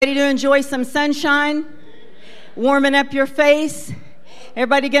enjoy some sunshine? Warming up your face?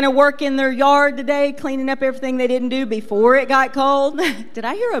 Everybody going to work in their yard today, cleaning up everything they didn't do before it got cold? Did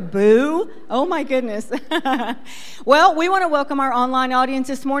I hear a boo? Oh, my goodness. Well, we want to welcome our online audience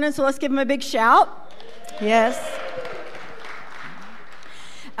this morning, so let's give them a big shout. Yes.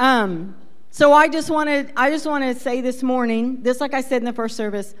 So I just want to say this morning, just like I said in the first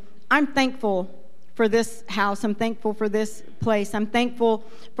service, I'm thankful for this house. I'm thankful for this place. I'm thankful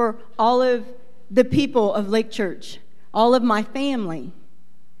for all of the people of Lake Church, all of my family.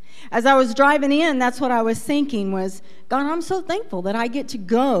 As I was driving in, that's what I was thinking was, God, I'm so thankful that I get to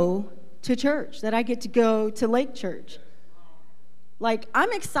go to church, that I get to go to Lake Church. Like,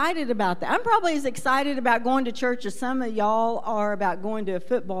 I'm excited about that. I'm probably as excited about going to church as some of y'all are about going to a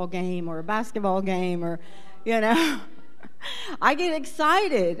football game or a basketball game or, I get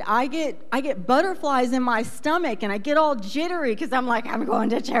excited. I get butterflies in my stomach and I get all jittery because I'm like, I'm going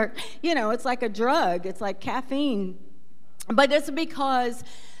to church. It's like a drug. It's like caffeine. But it's because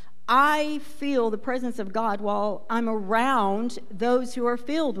I feel the presence of God while I'm around those who are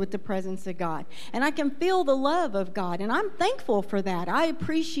filled with the presence of God. And I can feel the love of God, and I'm thankful for that. I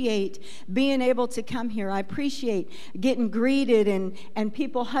appreciate being able to come here. I appreciate getting greeted and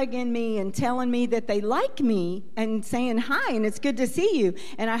people hugging me and telling me that they like me and saying hi, and it's good to see you.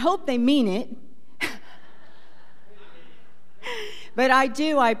 And I hope they mean it. But I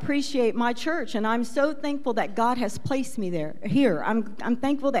appreciate my church, and I'm so thankful that God has placed me here. I'm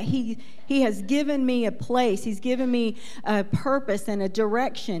thankful that He has given me a place. He's given me a purpose and a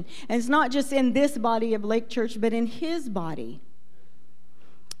direction. And it's not just in this body of Lake Church, but in His body.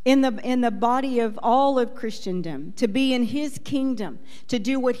 In the body of all of Christendom, to be in His kingdom, to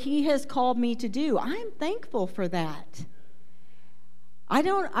do what He has called me to do. I'm thankful for that. I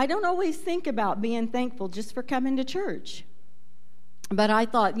don't always think about being thankful just for coming to church. But I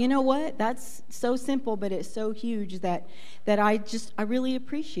thought, you know what? That's so simple, but it's so huge that I really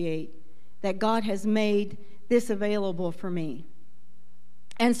appreciate that God has made this available for me.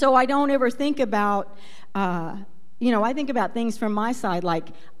 And so I don't ever think about, I think about things from my side, like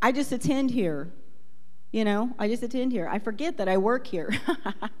I just attend here. I forget that I work here.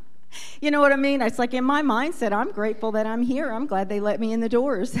 You know what I mean? It's like in my mindset, I'm grateful that I'm here. I'm glad they let me in the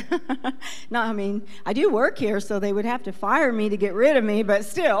doors. I do work here, so they would have to fire me to get rid of me, but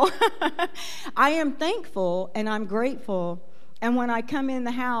still. I am thankful and I'm grateful. And when I come in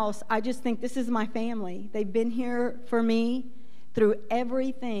the house, I just think this is my family. They've been here for me through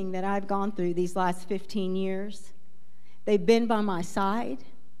everything that I've gone through these last 15 years. They've been by my side.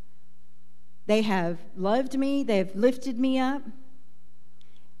 They have loved me. They have lifted me up.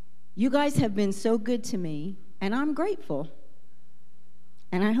 You guys have been so good to me, and I'm grateful.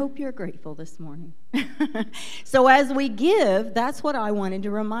 And I hope you're grateful this morning. So as we give, that's what I wanted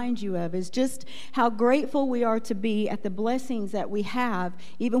to remind you of, is just how grateful we are to be at the blessings that we have,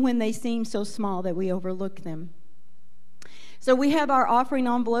 even when they seem so small that we overlook them. So we have our offering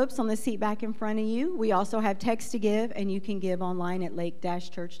envelopes on the seat back in front of you. We also have text to give, and you can give online at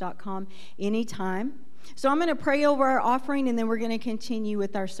lake-church.com anytime. So I'm going to pray over our offering, and then we're going to continue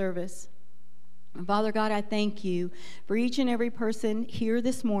with our service. Father God, I thank you for each and every person here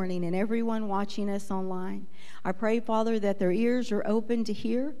this morning and everyone watching us online. I pray, Father, that their ears are open to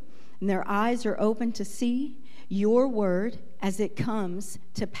hear and their eyes are open to see your word as it comes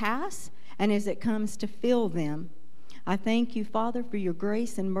to pass and as it comes to fill them. I thank you, Father, for your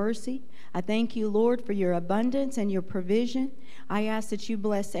grace and mercy. I thank you, Lord, for your abundance and your provision. I ask that you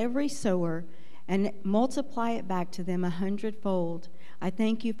bless every sower and multiply it back to them 100-fold. I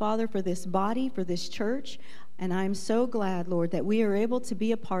thank you, Father, for this body, for this church, and I'm so glad, Lord, that we are able to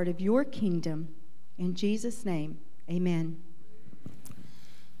be a part of your kingdom. In Jesus' name, amen.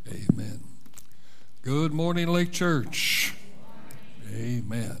 Amen. Good morning, Lake Church.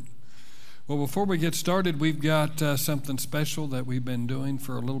 Amen. Well, before we get started, we've got something special that we've been doing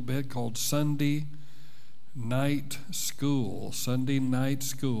for a little bit called Sunday Night School. Sunday Night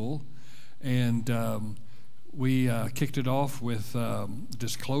School. And we kicked it off with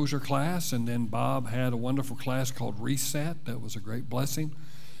Disclosure class, and then Bob had a wonderful class called Reset. That was a great blessing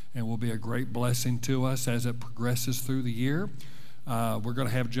and will be a great blessing to us as it progresses through the year. We're going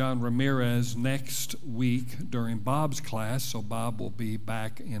to have John Ramirez next week during Bob's class, so Bob will be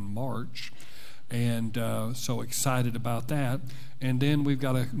back in March, and so excited about that. And then we've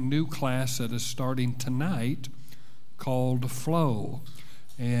got a new class that is starting tonight called Flow.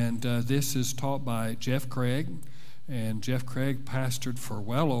 And this is taught by Jeff Craig. And Jeff Craig pastored for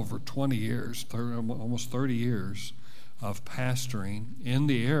well over 20 years, almost 30 years of pastoring in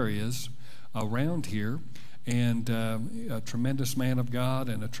the areas around here. and a tremendous man of God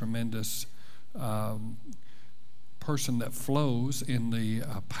and a tremendous person that flows in the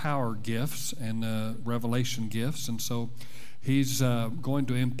power gifts and the revelation gifts. And so he's going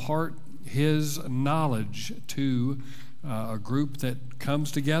to impart his knowledge to a group that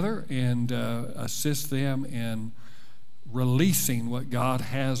comes together and assists them in releasing what God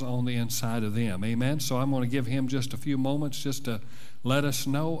has on the inside of them. Amen. So I'm going to give him just a few moments just to let us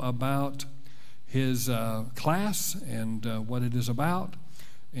know about his class and what it is about,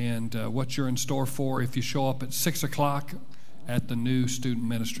 and what you're in store for if you show up at 6 o'clock at the new Student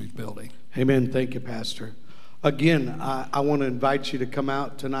Ministries building. Amen. Thank you, Pastor. Again, I want to invite you to come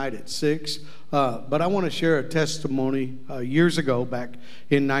out tonight at 6, but I want to share a testimony years ago, back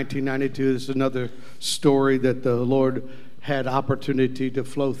in 1992. This is another story that the Lord had opportunity to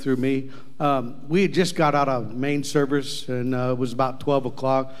flow through me. We had just got out of main service, and it was about 12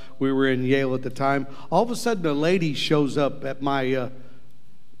 o'clock. We were in Yale at the time. All of a sudden, a lady shows up at my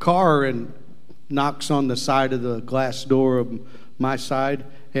car and knocks on the side of the glass door of my side,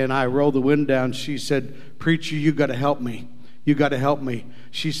 and I roll the window down. She said, "Preacher, you got to help me. You got to help me."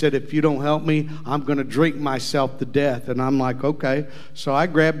 She said, "If you don't help me, I'm going to drink myself to death." And I'm like, okay. So I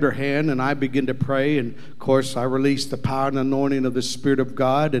grabbed her hand and I began to pray. And of course, I released the power and anointing of the Spirit of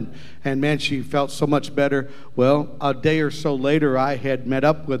God. And man, she felt so much better. Well, a day or so later, I had met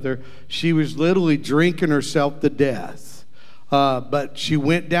up with her. She was literally drinking herself to death. But she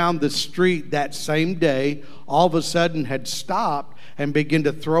went down the street that same day, all of a sudden had stopped and began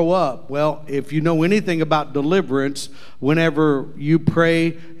to throw up. Well, if you know anything about deliverance, whenever you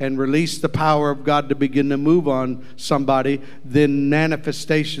pray and release the power of God to begin to move on somebody, then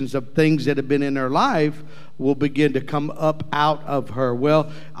manifestations of things that have been in her life will begin to come up out of her.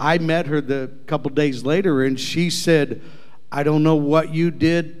 Well, I met her the couple days later, and she said, "I don't know what you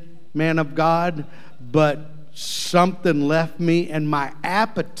did, man of God, but something left me, and my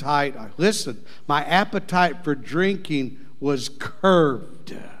appetite," listen, "my appetite for drinking was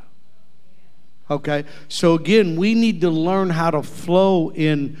curbed." Okay, so again, we need to learn how to flow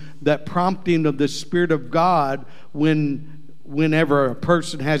in that prompting of the Spirit of God whenever a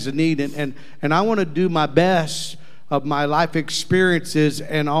person has a need. And I want to do my best of my life experiences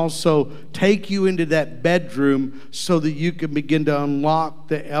and also take you into that bedroom so that you can begin to unlock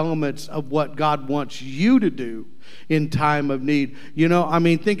the elements of what God wants you to do in time of need. You know, I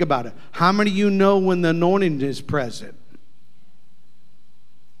mean, think about it. How many of you know when the anointing is present?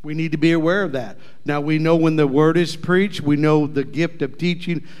 We need to be aware of that. Now, we know when the word is preached. We know the gift of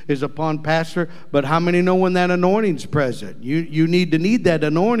teaching is upon pastor. But how many know when that anointing is present? You need that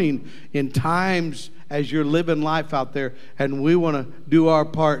anointing in times as you're living life out there. And we want to do our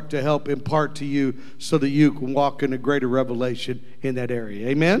part to help impart to you so that you can walk in a greater revelation in that area.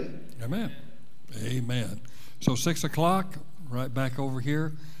 Amen? Amen. Amen. So 6 o'clock, right back over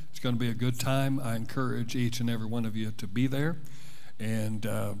here. It's going to be a good time. I encourage each and every one of you to be there. And,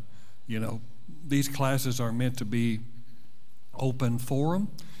 you know, these classes are meant to be open forum.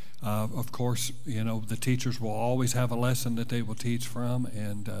 Of course, you know, the teachers will always have a lesson that they will teach from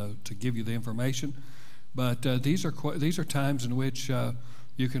and to give you the information. But these are times in which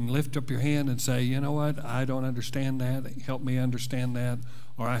you can lift up your hand and say, "You know what, I don't understand that. Help me understand that."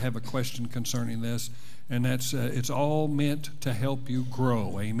 Or, "I have a question concerning this." And that's it's all meant to help you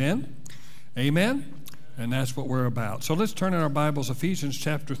grow. Amen? Amen? And that's what we're about. So let's turn in our Bibles, Ephesians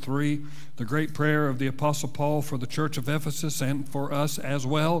chapter 3, the great prayer of the Apostle Paul for the church of Ephesus and for us as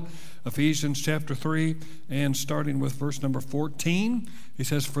well. Ephesians chapter 3, and starting with verse number 14, he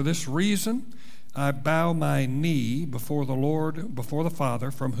says, "For this reason I bow my knee before the Lord, before the Father,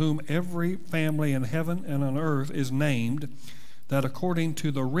 from whom every family in heaven and on earth is named, that according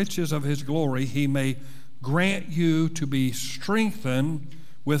to the riches of his glory he may grant you to be strengthened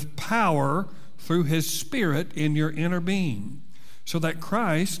with power through his Spirit in your inner being, so that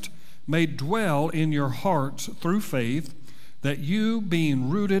Christ may dwell in your hearts through faith, that you, being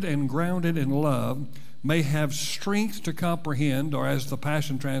rooted and grounded in love, may have strength to comprehend," or as the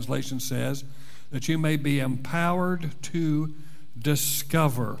Passion Translation says, "that you may be empowered to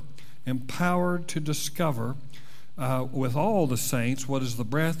discover." Empowered to discover with all the saints what is the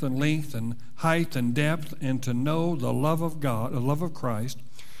breadth and length and height and depth, and to know the love of God, the love of Christ,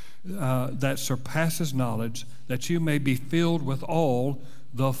 that surpasses knowledge, that you may be filled with all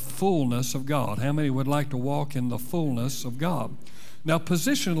the fullness of God. How many would like to walk in the fullness of God? Now,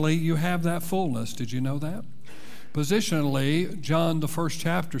 positionally, you have that fullness. Did you know that? Positionally, John, the first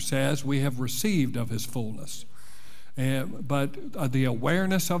chapter says, we have received of his fullness. But the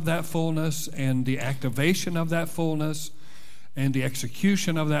awareness of that fullness and the activation of that fullness And the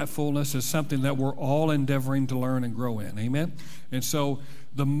execution of that fullness is something that we're all endeavoring to learn and grow in. Amen? And so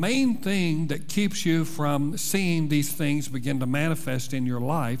the main thing that keeps you from seeing these things begin to manifest in your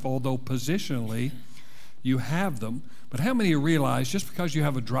life, although positionally you have them, but how many of you realize just because you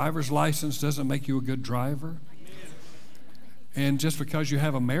have a driver's license doesn't make you a good driver? And just because you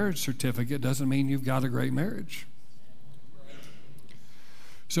have a marriage certificate doesn't mean you've got a great marriage.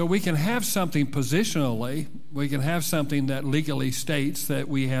 So we can have something positionally, we can have something that legally states that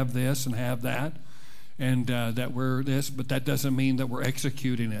we have this and have that, and that we're this, but that doesn't mean that we're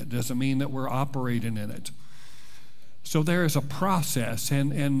executing it, doesn't mean that we're operating in it. So there is a process,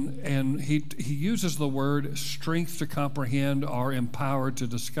 and he uses the word strength to comprehend or empowered to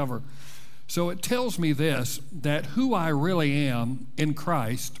discover. So it tells me this, that who I really am in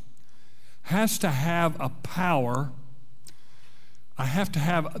Christ has to have a power. I have to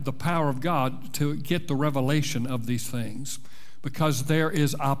have the power of God to get the revelation of these things, because there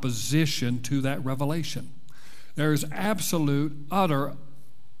is opposition to that revelation. There is absolute, utter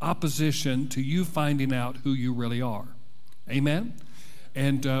opposition to you finding out who you really are. Amen?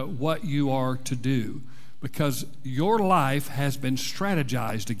 And what you are to do, because your life has been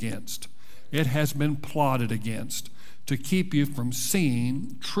strategized against. It has been plotted against to keep you from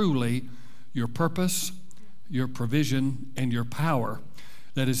seeing truly your purpose, your provision, and your power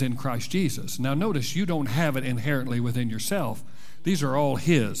that is in Christ Jesus. Now notice, you don't have it inherently within yourself. These are all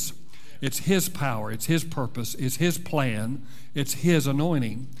His. It's His power, it's His purpose, it's His plan, it's His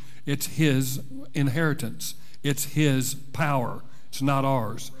anointing, it's His inheritance, it's His power. It's not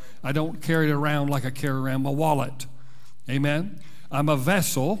ours. I don't carry it around like I carry around my wallet. Amen? I'm a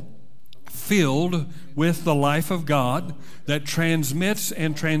vessel filled with the life of God that transmits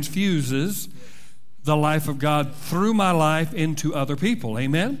and transfuses the life of God through my life into other people.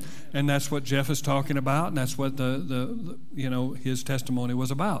 Amen? And that's what Jeff is talking about, and that's what the his testimony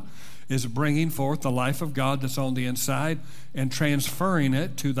was about, is bringing forth the life of God that's on the inside and transferring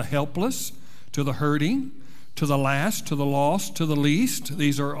it to the helpless, to the hurting, to the last, to the lost, to the least.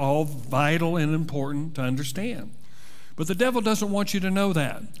 These are all vital and important to understand. But the devil doesn't want you to know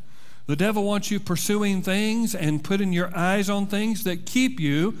that. The devil wants you pursuing things and putting your eyes on things that keep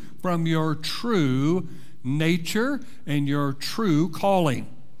you from your true nature and your true calling.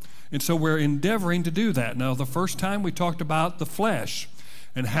 And so we're endeavoring to do that. Now, the first time we talked about the flesh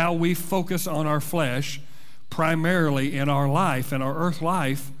and how we focus on our flesh primarily in our life, in our earth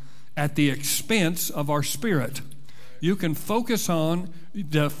life, at the expense of our spirit. You can focus on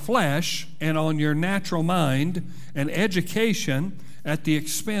the flesh and on your natural mind and education at the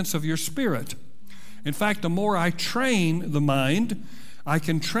expense of your spirit. In fact, the more I train the mind, I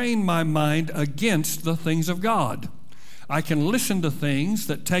can train my mind against the things of God. I can listen to things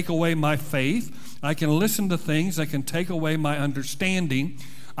that take away my faith. I can listen to things that can take away my understanding.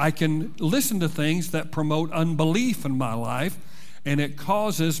 I can listen to things that promote unbelief in my life, and it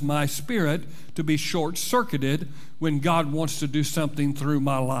causes my spirit to be short-circuited when God wants to do something through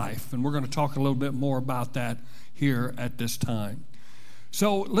my life. And we're going to talk a little bit more about that here at this time.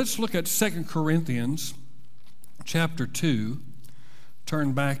 So let's look at 2 Corinthians chapter 2.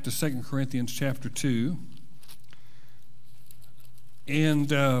 Turn back to 2 Corinthians chapter 2.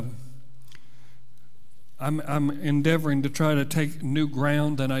 And I'm endeavoring to try to take new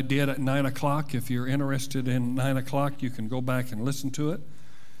ground than I did at 9 o'clock. If you're interested in 9 o'clock, you can go back and listen to it.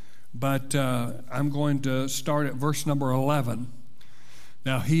 But I'm going to start at verse number 11.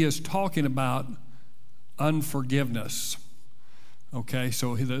 Now, he is talking about unforgiveness. Okay,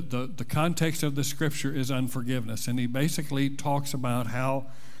 so the context of the scripture is unforgiveness. And he basically talks about how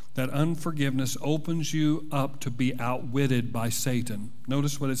that unforgiveness opens you up to be outwitted by Satan.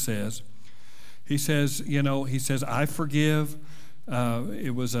 Notice what it says. He says, I forgive.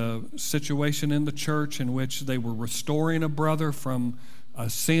 It was a situation in the church in which they were restoring a brother from a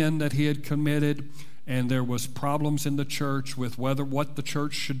sin that he had committed, and there was problems in the church with what the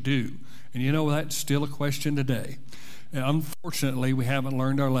church should do. And that's still a question today. And unfortunately, we haven't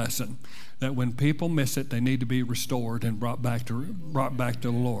learned our lesson that when people miss it, they need to be restored and brought back to the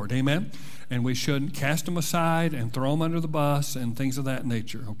Lord. Amen? And we shouldn't cast them aside and throw them under the bus and things of that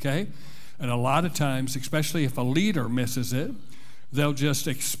nature, okay? And a lot of times, especially if a leader misses it, they'll just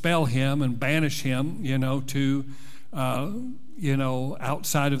expel him and banish him, to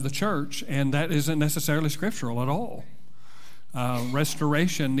outside of the church, and that isn't necessarily scriptural at all.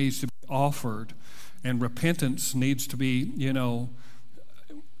 Restoration needs to be offered, and repentance needs to be,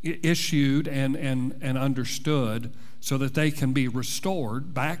 issued and understood so that they can be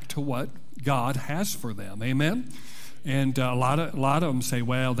restored back to what God has for them. Amen? And a lot of them say,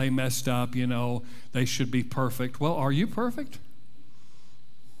 well, they messed up, they should be perfect. Well, are you perfect?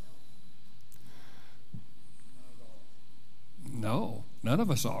 No, none of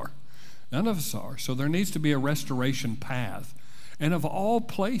us are. None of us are. So there needs to be a restoration path. And of all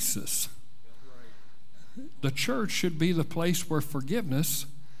places, the church should be the place where forgiveness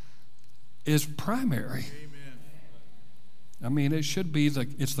is primary. I mean, it should be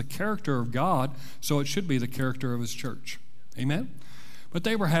it's the character of God, so it should be the character of his church. Amen? But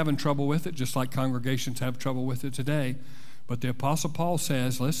they were having trouble with it, just like congregations have trouble with it today. But the Apostle Paul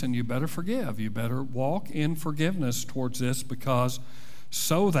says, listen, you better forgive. You better walk in forgiveness towards this, because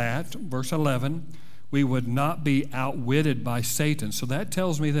so that, verse 11, we would not be outwitted by Satan. So that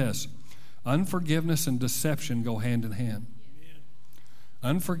tells me this: unforgiveness and deception go hand in hand.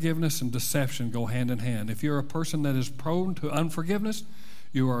 Unforgiveness and deception go hand in hand. If you're a person that is prone to unforgiveness,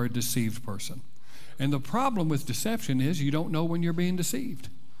 you are a deceived person. And the problem with deception is you don't know when you're being deceived.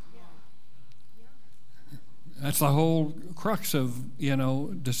 That's the whole crux of,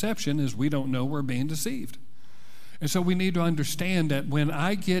 deception, is we don't know we're being deceived. And so we need to understand that when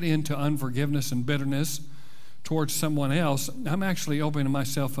I get into unforgiveness and bitterness towards someone else, I'm actually opening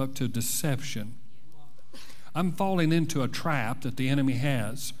myself up to deception. I'm falling into a trap that the enemy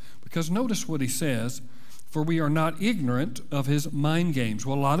has. Because notice what he says, for we are not ignorant of his mind games.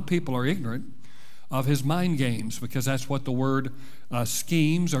 Well, a lot of people are ignorant of his mind games, because that's what the word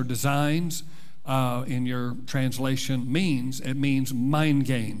schemes or designs in your translation means. It means mind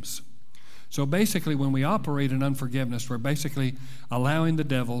games. So basically, when we operate in unforgiveness, we're basically allowing the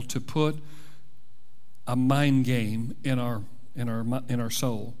devil to put a mind game in our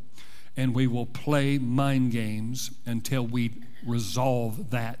soul. And we will play mind games until we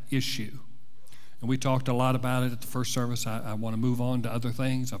resolve that issue. And we talked a lot about it at the first service. I want to move on to other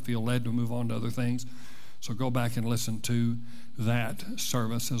things. I feel led to move on to other things. So go back and listen to that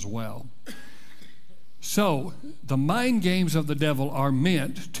service as well. So the mind games of the devil are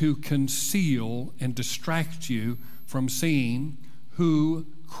meant to conceal and distract you from seeing who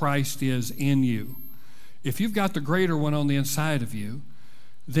Christ is in you. If you've got the greater one on the inside of you,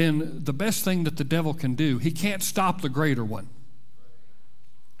 then the best thing that the devil can do, he can't stop the greater one.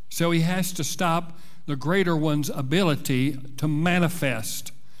 So he has to stop the greater one's ability to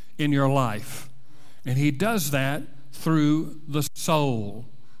manifest in your life. And he does that through the soul.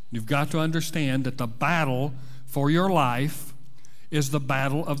 You've got to understand that the battle for your life is the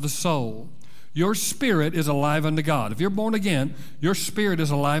battle of the soul. Your spirit is alive unto God. If you're born again, your spirit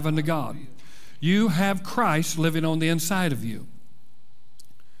is alive unto God. You have Christ living on the inside of you.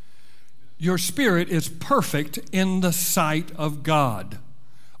 Your spirit is perfect in the sight of God.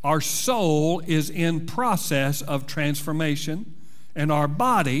 Our soul is in process of transformation, and our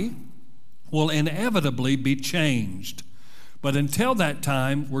body will inevitably be changed. But until that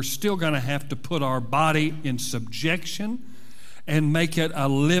time, we're still going to have to put our body in subjection and make it a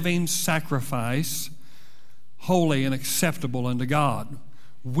living sacrifice, holy and acceptable unto God.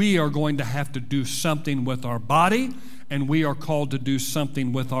 We are going to have to do something with our body, and we are called to do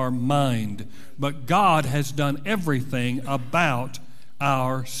something with our mind. But God has done everything about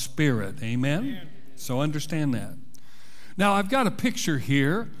our spirit. Amen? So understand that. Now, I've got a picture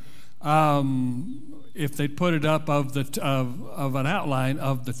here, if they put it up, of an outline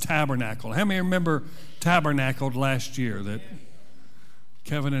of the tabernacle. How many remember tabernacled last year, that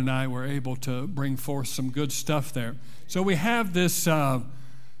Kevin and I were able to bring forth some good stuff there? So we have this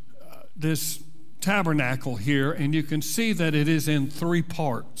tabernacle here, and you can see that it is in 3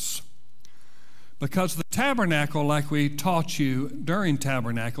 parts. Because the tabernacle, like we taught you during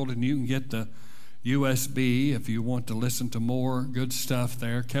tabernacle, and you can get the USB if you want to listen to more good stuff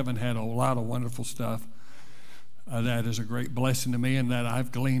there. Kevin had a lot of wonderful stuff. That is a great blessing to me, and that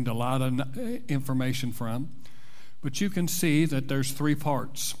I've gleaned a lot of information from. But you can see that there's 3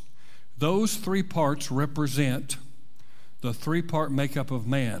 parts. Those 3 parts represent the 3-part makeup of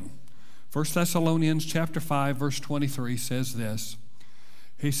man. 1 Thessalonians chapter 5, verse 23 says this.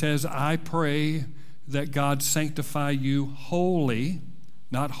 He says, I pray that God sanctify you wholly,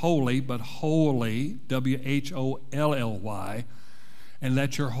 not holy, but holy, W-H-O-L-L-Y, and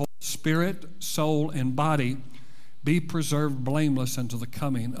that your whole spirit, soul, and body be preserved blameless unto the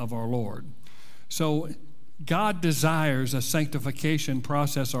coming of our Lord. So God desires a sanctification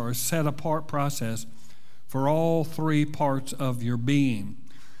process, or a set-apart process, for all 3 parts of your being.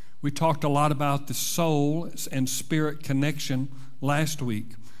 We talked a lot about the soul and spirit connection last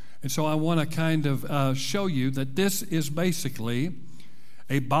week. And so I want to kind of show you that this is basically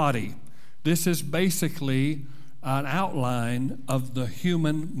a body. This is basically an outline of the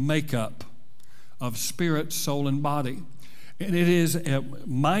human makeup of spirit, soul, and body. And it is,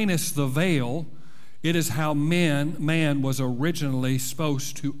 minus the veil, it is how man was originally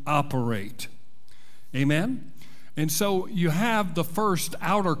supposed to operate. Amen? And so you have the first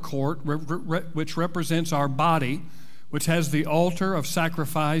outer court, which represents our body, which has the altar of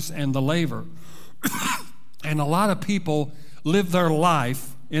sacrifice and the laver. And a lot of people live their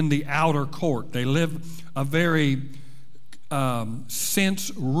life in the outer court. They live a very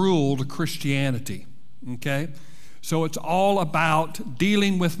sense-ruled Christianity, okay? So it's all about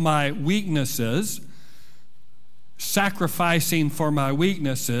dealing with my weaknesses, sacrificing for my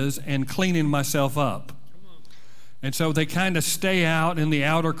weaknesses, and cleaning myself up. And so they kind of stay out in the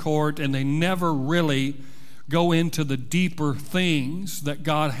outer court, and they never really go into the deeper things that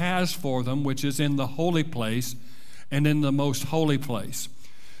God has for them, which is in the holy place and in the most holy place.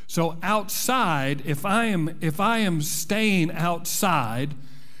 So outside, if I am staying outside,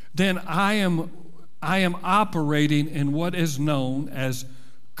 then I am operating in what is known as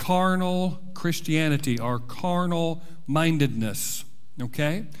carnal Christianity or carnal mindedness.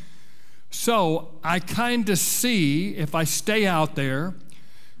 Okay? So I kind of see, if I stay out there,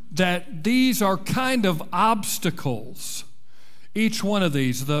 that these are kind of obstacles. Each one of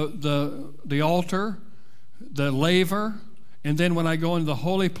these, the altar, the laver, and then when I go into the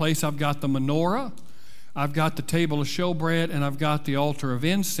holy place, I've got the menorah, I've got the table of showbread, and I've got the altar of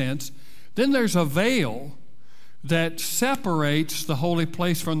incense. Then there's a veil that separates the holy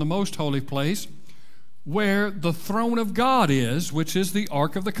place from the most holy place, where the throne of God is, which is the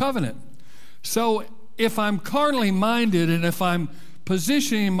Ark of the Covenant. So if I'm carnally minded and if I'm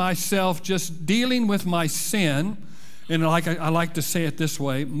positioning myself just dealing with my sin, and I like to say it this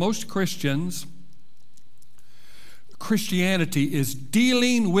way, most Christianity is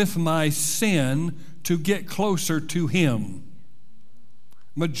dealing with my sin to get closer to Him.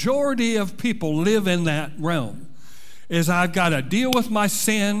 Majority of people live in that realm, is I've got to deal with my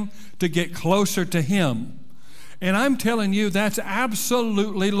sin to get closer to Him. And I'm telling you, that's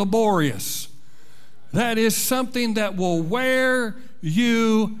absolutely laborious. That is something that will wear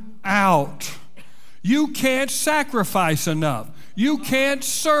you out. You can't sacrifice enough. You can't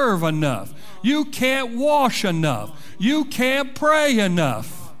serve enough. You can't wash enough. You can't pray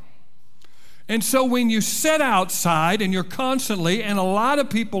enough. And so when you sit outside and you're constantly, and a lot of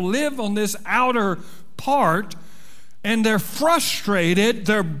people live on this outer part, and they're frustrated,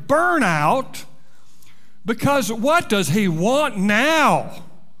 they're burnout, because what does He want now?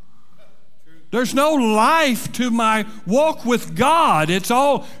 There's no life to my walk with God. It's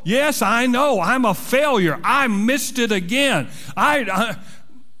all, yes, I know, I'm a failure. I missed it again.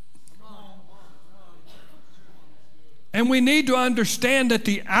 And we need to understand that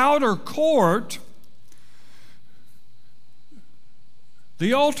the outer court,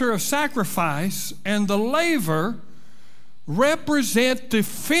 the altar of sacrifice, and the laver represent the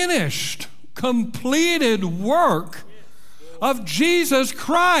finished, completed work of Jesus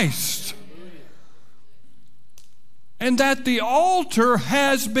Christ. And that the altar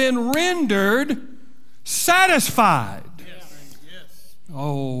has been rendered satisfied.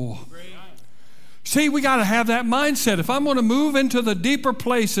 Oh. See, we got to have that mindset. If I'm going to move into the deeper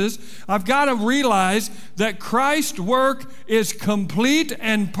places, I've got to realize that Christ's work is complete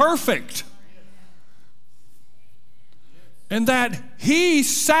and perfect. And that He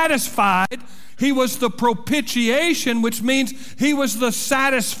satisfied, He was the propitiation, which means He was the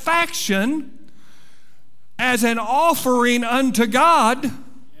satisfaction as an offering unto God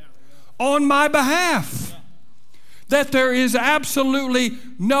on my behalf. That there is absolutely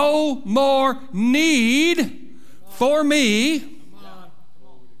no more need for me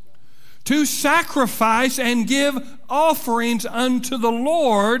to sacrifice and give offerings unto the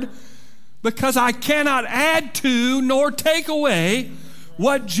Lord, because I cannot add to nor take away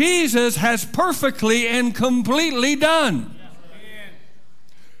what Jesus has perfectly and completely done.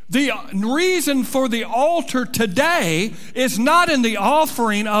 The reason for the altar today is not in the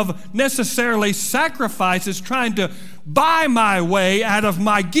offering of necessarily sacrifices, trying to buy my way out of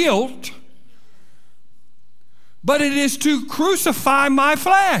my guilt, but it is to crucify my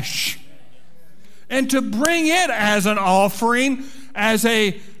flesh and to bring it as an offering, as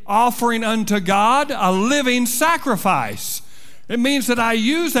a offering unto God, a living sacrifice. It means that I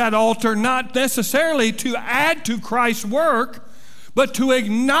use that altar not necessarily to add to Christ's work, but to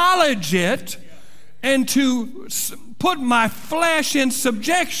acknowledge it and to put my flesh in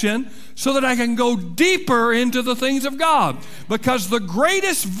subjection so that I can go deeper into the things of God. Because the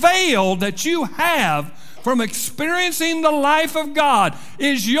greatest veil that you have from experiencing the life of God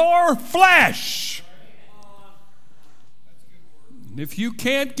is your flesh. If you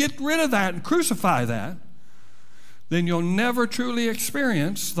can't get rid of that and crucify that, then you'll never truly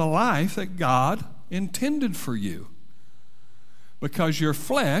experience the life that God intended for you. Because your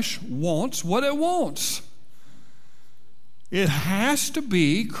flesh wants what it wants. It has to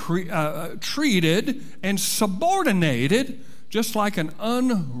be treated and subordinated just like an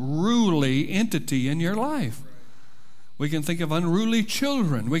unruly entity in your life. We can think of unruly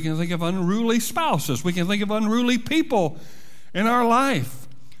children. We can think of unruly spouses. We can think of unruly people in our life.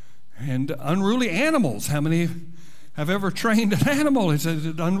 And unruly animals. How many have ever trained an animal? It's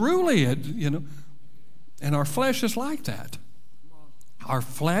unruly, And our flesh is like that. Our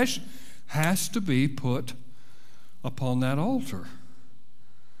flesh has to be put upon that altar.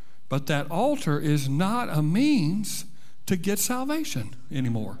 But that altar is not a means to get salvation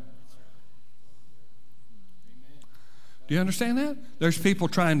anymore. Do you understand that? There's people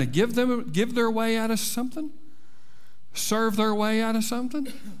trying to give their way out of something, serve their way out of something,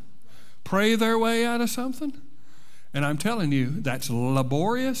 pray their way out of something. And I'm telling you, that's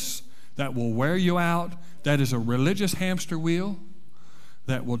laborious, that will wear you out, that is a religious hamster wheel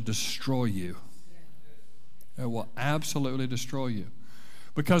that will destroy you. It will absolutely destroy you.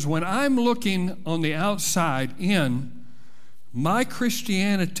 Because when I'm looking on the outside in, my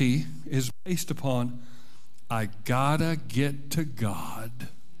Christianity is based upon, I gotta get to God.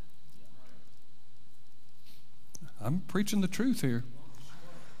 I'm preaching the truth here.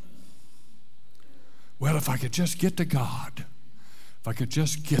 Well, if I could just get to God, if I could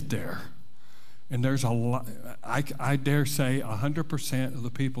just get there. And there's a lot, I dare say 100% of the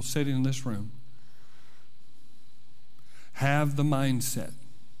people sitting in this room have the mindset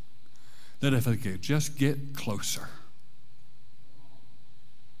that if they could just get closer.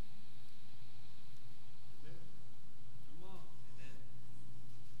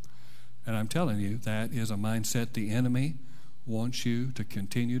 And I'm telling you, that is a mindset the enemy wants you to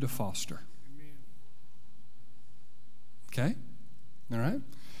continue to foster. Okay? All right?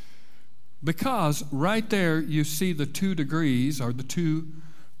 Because right there you see the 2 degrees, or the 2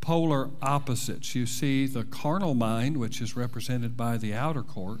 polar opposites. You see the carnal mind, which is represented by the outer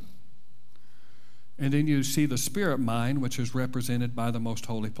court, and then you see the spirit mind, which is represented by the most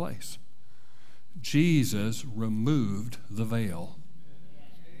holy place. Jesus removed the veil.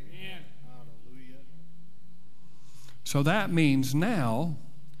 Amen. So that means now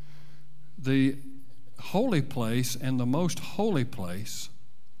the holy place and the most holy place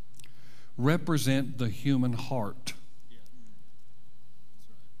represent the human heart.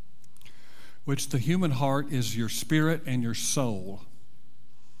 Which the human heart is your spirit and your soul.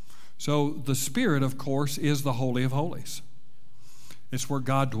 So the spirit, of course, is the Holy of Holies. It's where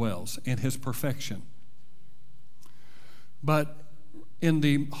God dwells in his perfection. But in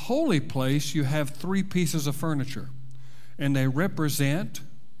the holy place, you have 3 pieces of furniture, and they represent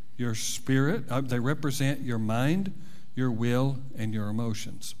your spirit, they represent your mind, your will, and your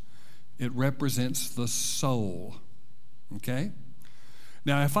emotions. It represents the soul. Okay?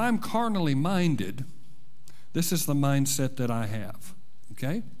 Now, if I'm carnally minded, this is the mindset that I have.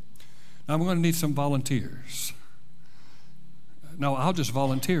 Okay? Now, I'm going to need some volunteers. No, I'll just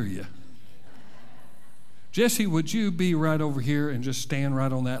volunteer you. Jesse, would you be right over here and just stand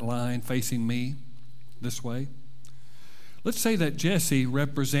right on that line facing me this way? Let's say that Jesse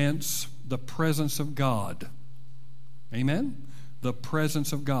represents the presence of God. Amen? The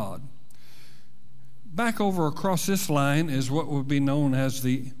presence of God. Back over across this line is what would be known as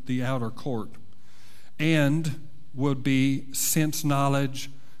the outer court, and would be sense knowledge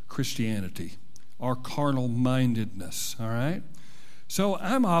Christianity, or carnal mindedness, all right? So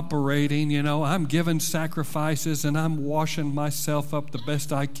I'm operating, I'm giving sacrifices, and I'm washing myself up the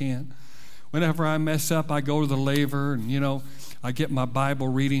best I can. Whenever I mess up, I go to the laver, and, I get my Bible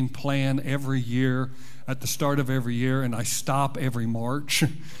reading plan every year at the start of every year, and I stop every March.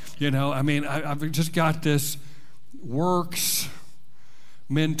 I've just got this works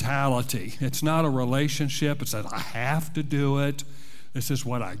mentality. It's not a relationship. It's that I have to do it. This is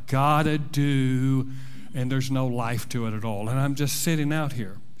what I got to do, and there's no life to it at all. And I'm just sitting out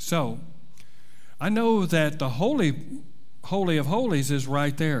here. So I know that the Holy of Holies is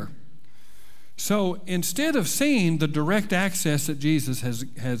right there. So instead of seeing the direct access that Jesus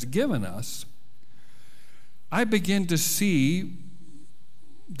has given us, I begin to see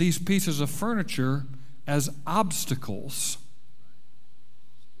these pieces of furniture as obstacles.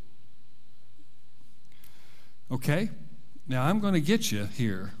 Okay? Now, I'm going to get you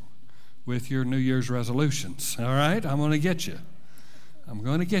here with your New Year's resolutions, all right? I'm going to get you. I'm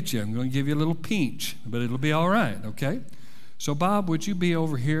going to get you. I'm going to give you a little pinch, but it'll be all right, okay? So, Bob, would you be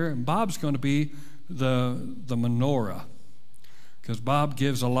over here? And Bob's going to be the menorah. Because Bob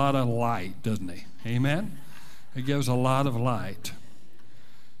gives a lot of light, doesn't he? Amen? He gives a lot of light.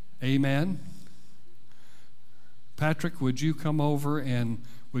 Amen? Patrick, would you come over and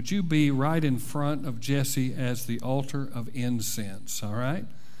would you be right in front of Jesse as the altar of incense, all right?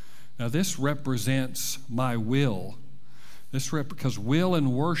 Now, this represents my will. Because will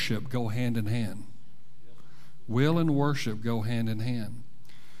and worship go hand in hand. Will and worship go hand in hand.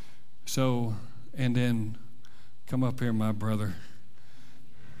 So, and then come up here, my brother.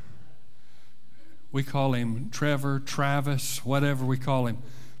 We call him Trevor, Travis, whatever we call him.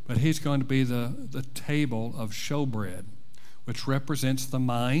 But he's going to be the table of showbread, which represents the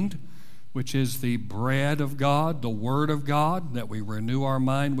mind, which is the bread of God, the Word of God, that we renew our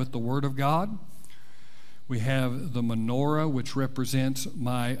mind with the Word of God. We have the menorah, which represents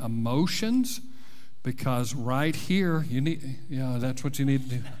my emotions, because right here, that's what you need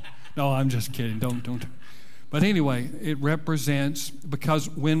to do. No, I'm just kidding. Don't. But anyway, it represents, because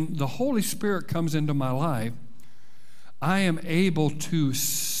when the Holy Spirit comes into my life, I am able to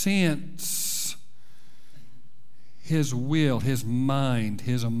sense His will, His mind,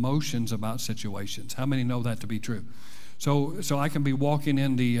 His emotions about situations. How many know that to be true? So I can be walking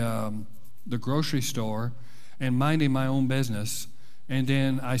in the grocery store and minding my own business, and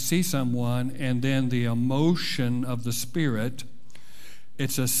then I see someone, and then the emotion of the Spirit,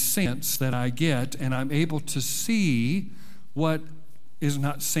 it's a sense that I get, and I'm able to see what is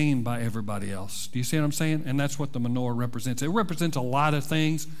not seen by everybody else. Do you see what I'm saying? And that's what the menorah represents. It represents a lot of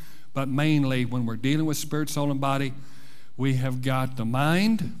things, but mainly when we're dealing with spirit, soul, and body, we have got the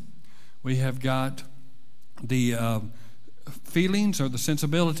mind, we have got the feelings or the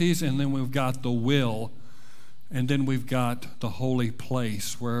sensibilities, and then we've got the will, and then we've got the holy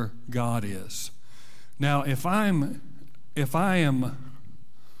place where God is. Now, if I am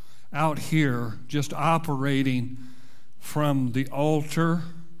out here just operating from the altar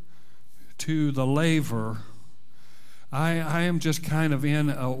to the laver, I am just kind of in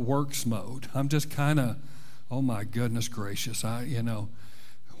a works mode. I'm just kind of, oh my goodness gracious,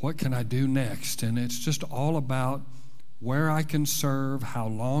 what can I do next? And it's just all about where I can serve, how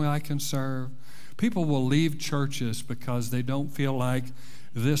long I can serve. People will leave churches because they don't feel like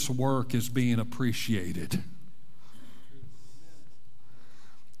this work is being appreciated.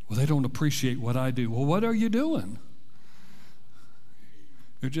 Well, they don't appreciate what I do. Well, what are you doing?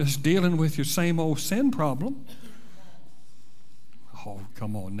 You're just dealing with your same old sin problem. Oh,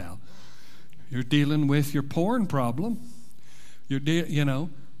 come on now. You're dealing with your porn problem.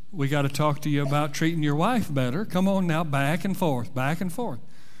 We got to talk to you about treating your wife better. Come on now, back and forth, back and forth.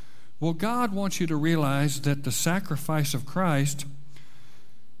 Well, God wants you to realize that the sacrifice of Christ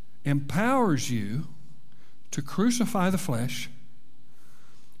empowers you to crucify the flesh,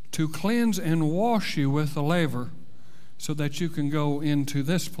 to cleanse and wash you with the laver, so that you can go into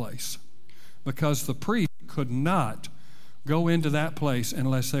this place. Because the priest could not go into that place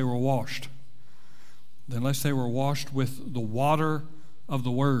unless they were washed. Unless they were washed with the water of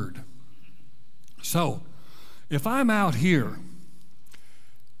the Word. So, if I'm out here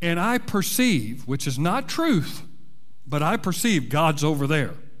and I perceive, which is not truth, but I perceive God's over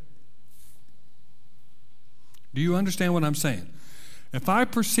there. Do you understand what I'm saying? If I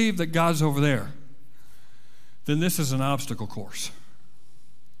perceive that God's over there, then this is an obstacle course.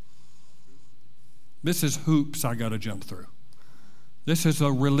 This is hoops I got to jump through. This is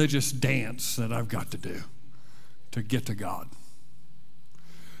a religious dance that I've got to do to get to God.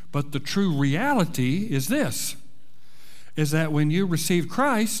 But the true reality is this, is that when you received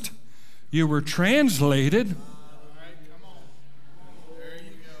Christ, you were translated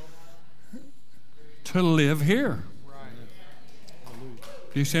to live here.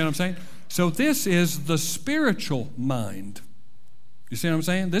 Do you see what I'm saying? So this is the spiritual mind. You see what I'm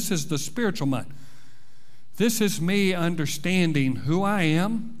saying? This is the spiritual mind. This is me understanding who I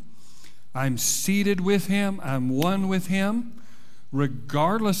am. I'm seated with Him. I'm one with Him,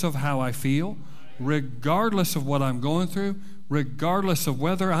 regardless of how I feel, regardless of what I'm going through, regardless of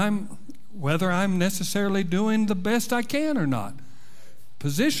whether I'm necessarily doing the best I can or not.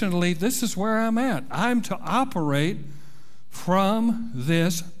 Positionally, this is where I'm at. I'm to operate from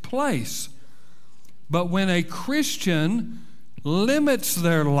this place. But when a Christian limits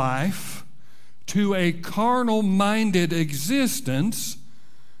their life to a carnal-minded existence,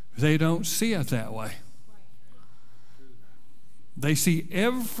 they don't see it that way. They see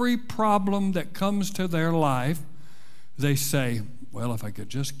every problem that comes to their life, they say, well, if I could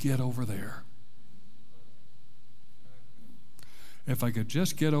just get over there. If I could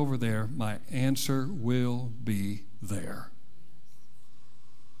just get over there, my answer will be there.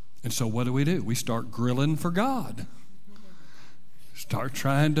 And so what do? We start grilling for God. Start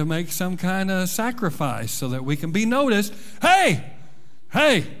trying to make some kind of sacrifice so that we can be noticed. Hey!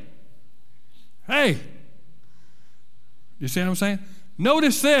 Hey! Hey! You see what I'm saying?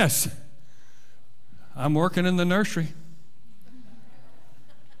 Notice this. I'm working in the nursery.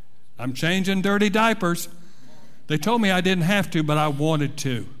 I'm changing dirty diapers. They told me I didn't have to, but I wanted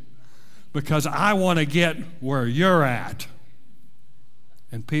to, because I want to get where you're at.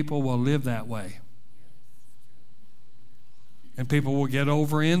 And people will live that way. And people will get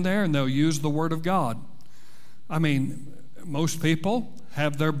over in there and they'll use the Word of God. I mean, most people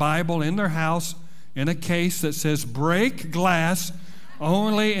have their Bible in their house in a case that says break glass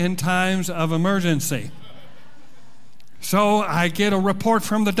only in times of emergency. So I get a report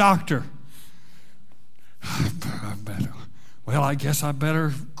from the doctor. I guess I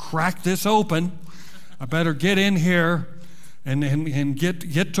better crack this open. I better get in here and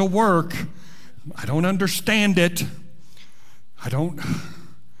get to work. I don't understand it. God,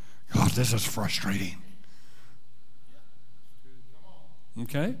 this is frustrating.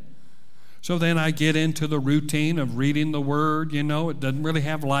 Okay? So then I get into the routine of reading the Word. You know, it doesn't really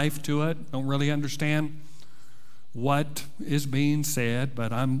have life to it. Don't really understand what is being said,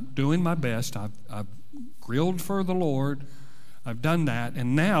 but I'm doing my best. I've grilled for the Lord. I've done that.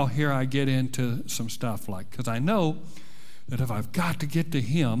 And now here I get into some stuff because I know that if I've got to get to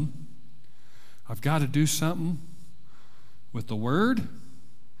Him, I've got to do something with the Word.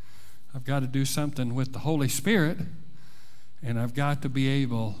 I've got to do something with the Holy Spirit. And I've got to be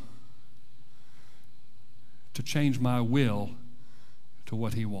able to change my will to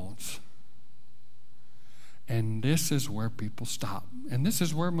what He wants. And this is where people stop. And this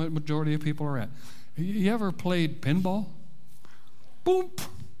is where the majority of people are at. You ever played pinball? Boom,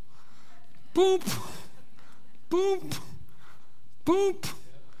 boom, boom, boom,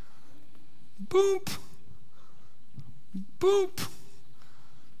 boom, boom,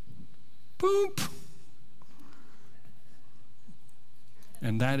 boom.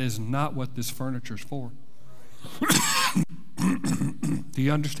 And that is not what this furniture is for. Do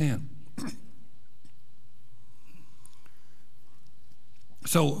you understand?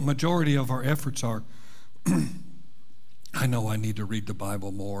 So, majority of our efforts are, I know I need to read the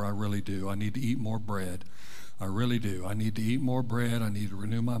Bible more. I really do. I need to eat more bread. I really do. I need to eat more bread. I need to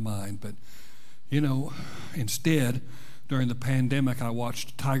renew my mind. But, you know, instead, during the pandemic, I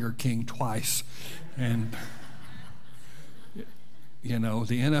watched Tiger King twice. And, you know,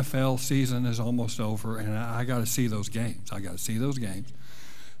 the NFL season is almost over, and I got to see those games. I got to see those games.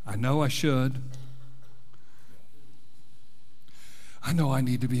 I know I should. I know I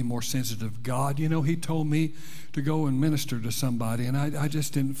need to be more sensitive. God, you know, He told me to go and minister to somebody, and I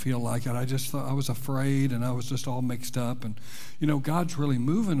just didn't feel like it. I just thought I was afraid, and I was just all mixed up. And, you know, God's really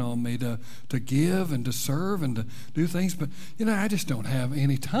moving on me to give and to serve and to do things. But, you know, I just don't have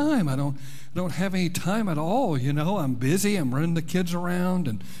any time. I don't have any time at all. You know, I'm busy. I'm running the kids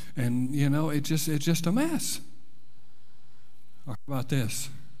around, and you know, it's just a mess. Or how about this?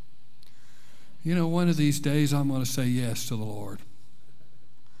 You know, one of these days I'm going to say yes to the Lord.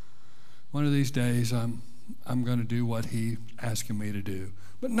 One of these days, I'm going to do what He's asking me to do.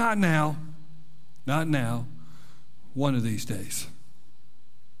 But not now. Not now. One of these days.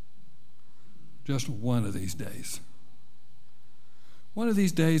 Just one of these days. One of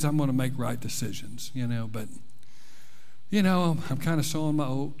these days, I'm going to make right decisions, you know. But, you know, I'm kind of sowing my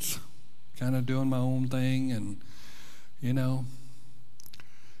oats, kind of doing my own thing. And, you know,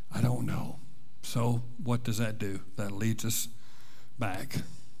 I don't know. So what does that do? That leads us back.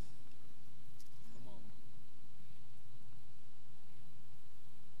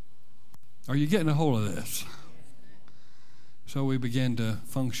 Are you getting a hold of this? So we begin to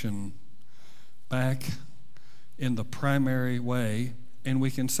function back in the primary way, and we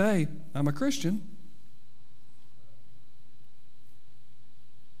can say, I'm a Christian,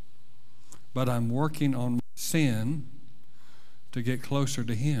 but I'm working on sin to get closer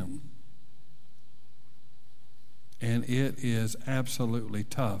to Him. And it is absolutely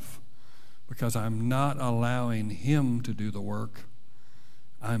tough because I'm not allowing Him to do the work.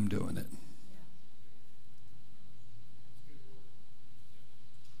 I'm doing it.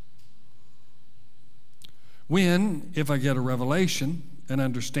 If I get a revelation and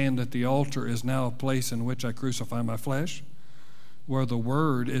understand that the altar is now a place in which I crucify my flesh, where the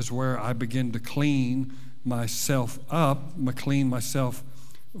Word is where I begin to clean myself up, clean myself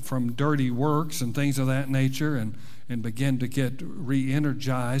from dirty works and things of that nature, and begin to get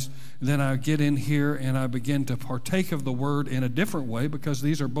re-energized, then I get in here and I begin to partake of the Word in a different way, because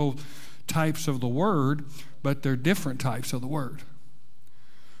these are both types of the Word, but they're different types of the Word.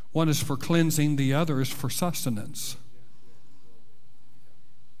 One is for cleansing, the other is for sustenance.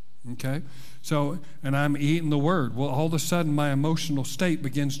 Okay? So, and I'm eating the Word. Well, all of a sudden, my emotional state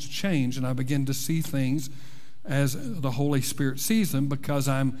begins to change, and I begin to see things as the Holy Spirit sees them because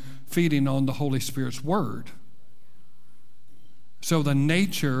I'm feeding on the Holy Spirit's Word. So the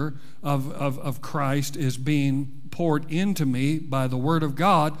nature of Christ is being poured into me by the Word of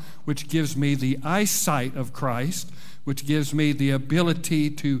God, which gives me the eyesight of Christ, which gives me the ability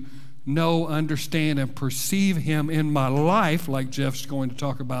to know, understand, and perceive Him in my life, like Jeff's going to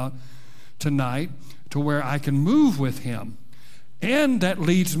talk about tonight, to where I can move with Him. And that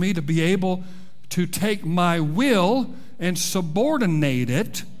leads me to be able to take my will and subordinate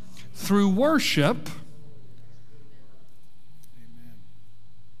it through worship. Amen.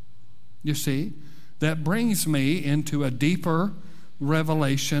 You see, that brings me into a deeper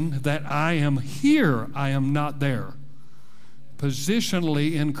revelation that I am here, I am not there.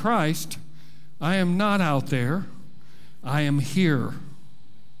 Positionally in Christ, I am not out there, I am here.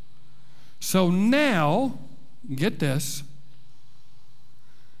 So now, get this,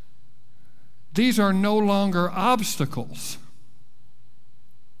 these are no longer obstacles.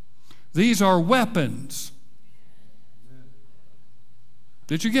 These are weapons.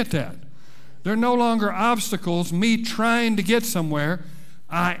 Did you get that? They're no longer obstacles, me trying to get somewhere.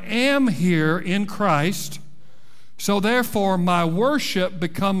 I am here in Christ, so therefore my worship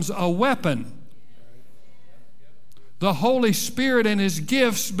becomes a weapon. The Holy Spirit and His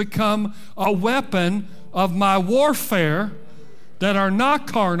gifts become a weapon of my warfare that are not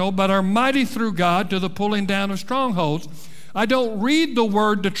carnal, but are mighty through God to the pulling down of strongholds. I don't read the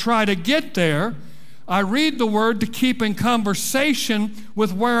Word to try to get there. I read the Word to keep in conversation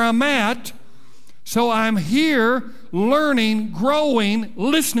with where I'm at. So I'm here learning, growing,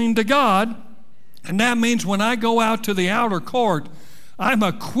 listening to God. And that means when I go out to the outer court, I'm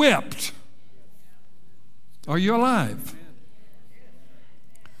equipped. Are you alive?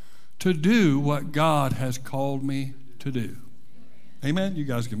 To do what God has called me to do. Amen? You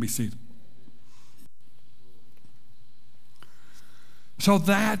guys can be seated. So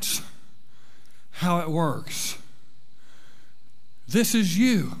that's how it works. This is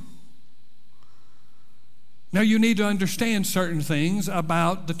you. Now you need to understand certain things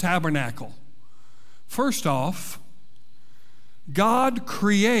about the tabernacle. First off, God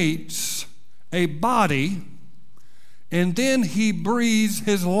creates a body and then He breathes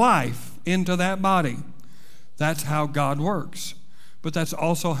His life into that body. That's how God works. But that's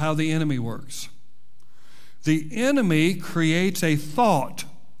also how the enemy works. The enemy creates a thought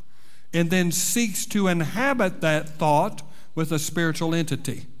and then seeks to inhabit that thought with a spiritual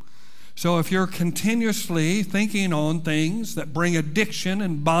entity. So if you're continuously thinking on things that bring addiction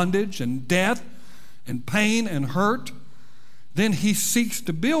and bondage and death and pain and hurt, then he seeks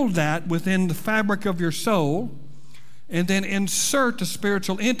to build that within the fabric of your soul and then insert a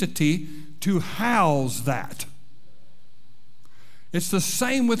spiritual entity to house that. It's the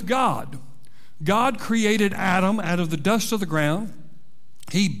same with God. God created Adam out of the dust of the ground.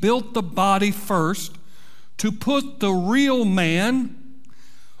 He built the body first to put the real man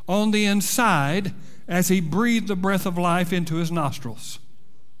on the inside as He breathed the breath of life into his nostrils.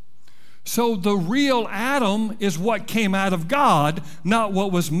 So the real Adam is what came out of God, not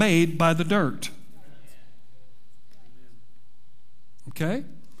what was made by the dirt. Okay?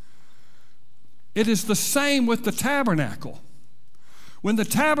 It is the same with the tabernacle. When the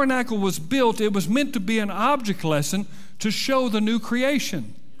tabernacle was built, it was meant to be an object lesson to show the new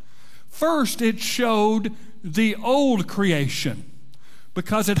creation. First, it showed the old creation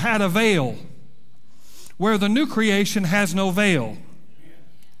because it had a veil, where the new creation has no veil.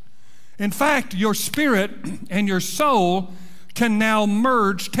 In fact, your spirit and your soul can now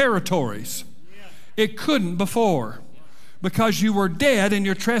merge territories. It couldn't before because you were dead in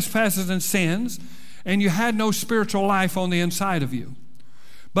your trespasses and sins and you had no spiritual life on the inside of you.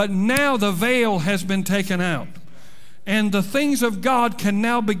 But now the veil has been taken out and the things of God can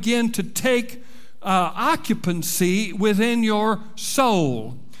now begin to take occupancy within your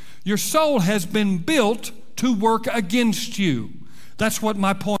soul. Your soul has been built to work against you. That's what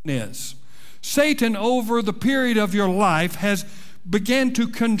my point is. Satan, over the period of your life, has began to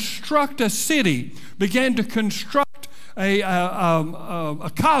construct a city, began to construct a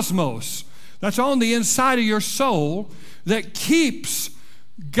cosmos that's on the inside of your soul that keeps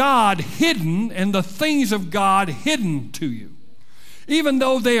God hidden and the things of God hidden to you. Even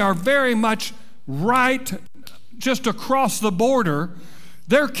though they are very much right just across the border,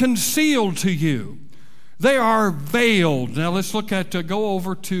 they're concealed to you. They are veiled. Now let's look at, go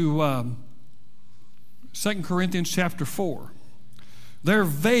over to 2 Corinthians chapter 4. They're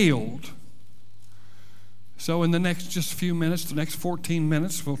veiled. So in the next just few minutes, the next 14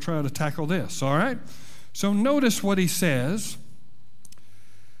 minutes, we'll try to tackle this, all right? So notice what he says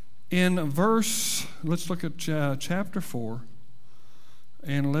in let's look at chapter 4,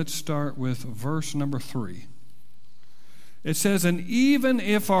 and let's start with verse number 3. It says, and even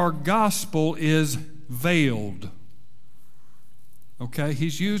if our gospel is veiled. Okay,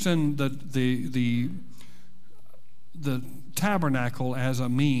 he's using the tabernacle as a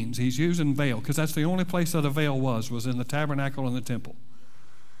means. He's using veil because that's the only place that a veil was in the tabernacle and the temple.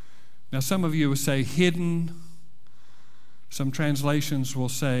 Now, some of you will say hidden. Some translations will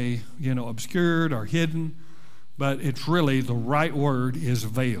say, obscured or hidden, but it's really the right word is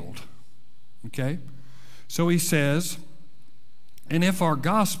veiled. Okay? So he says, and if our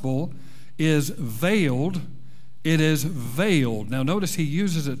gospel is veiled, it is veiled. Now, notice he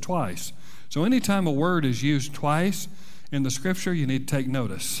uses it twice. So anytime a word is used twice in the scripture, you need to take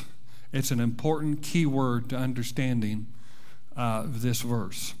notice. It's an important key word to understanding this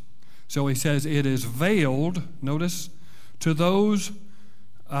verse. So he says, it is veiled, notice, to those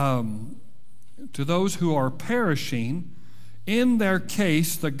who are perishing. In their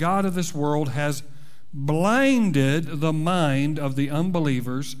case, the God of this world has blinded the mind of the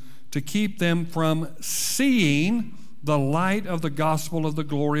unbelievers to keep them from seeing the light of the gospel of the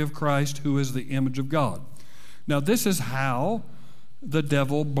glory of Christ, who is the image of God. Now, this is how the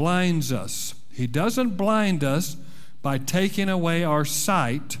devil blinds us. He doesn't blind us by taking away our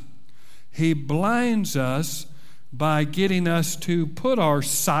sight. He blinds us by getting us to put our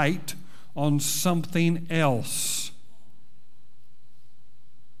sight on something else.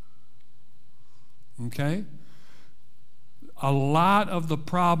 Okay? A lot of the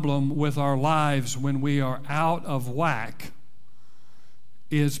problem with our lives when we are out of whack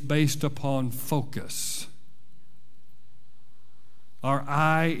is based upon focus. Our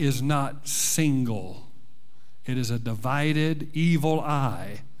eye is not single. It is a divided, evil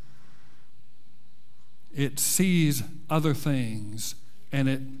eye. It sees other things, and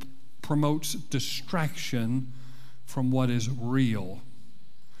it promotes distraction from what is real.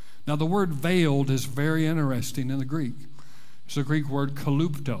 Now, the word veiled is very interesting in the Greek. It's the Greek word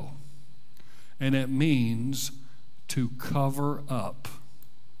kalupto, and it means to cover up,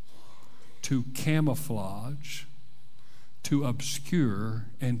 to camouflage, to obscure,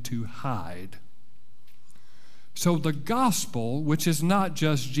 and to hide. So the gospel, which is not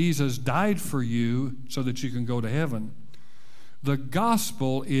just Jesus died for you so that you can go to heaven, the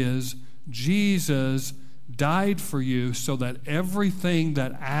gospel is Jesus died for you so that everything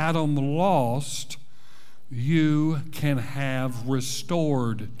that Adam lost, you can have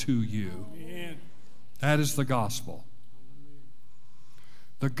restored to you. Amen. That is the gospel.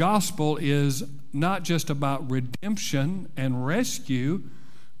 The gospel is not just about redemption and rescue,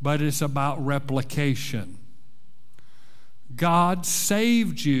 but it's about replication. God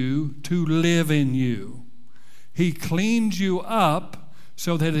saved you to live in you. He cleaned you up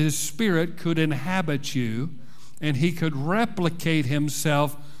so that His Spirit could inhabit you and He could replicate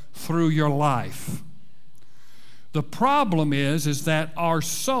Himself through your life. The problem is that our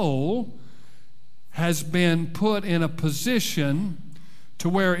soul has been put in a position to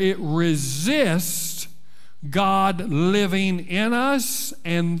where it resists God living in us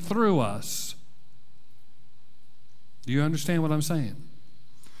and through us. Do you understand what I'm saying?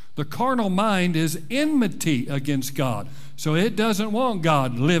 The carnal mind is enmity against God. So it doesn't want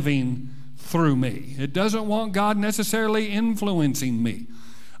God living through me. It doesn't want God necessarily influencing me.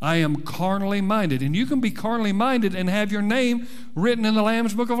 I am carnally minded. And you can be carnally minded and have your name written in the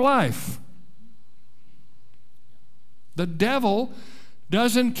Lamb's Book of Life. The devil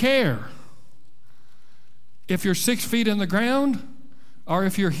doesn't care if you're 6 feet in the ground or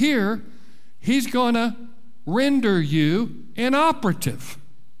if you're here. He's going to render you inoperative.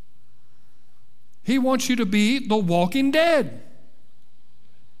 He wants you to be the walking dead.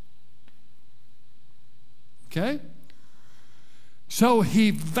 Okay? So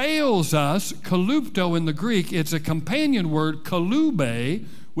he veils us. Kalupto in the Greek, it's a companion word, kalube,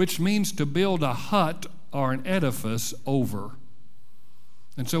 which means to build a hut or an edifice over.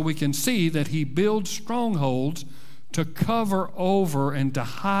 And so we can see that he builds strongholds to cover over and to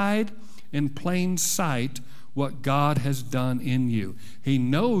hide in plain sight what God has done in you. He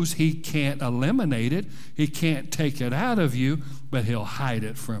knows he can't eliminate it. He can't take it out of you, but he'll hide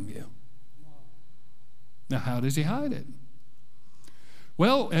it from you. Now, how does he hide it?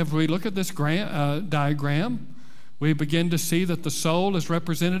 Well, if we look at this diagram, we begin to see that the soul is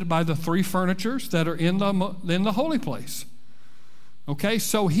represented by the 3 furnitures that are in the holy place. Okay,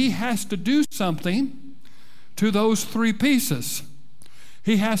 so he has to do something to those 3 pieces.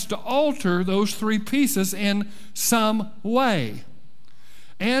 He has to alter those three pieces in some way.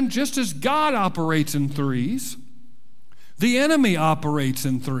 And just as God operates in threes, the enemy operates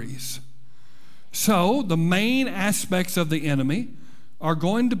in threes. So the main aspects of the enemy are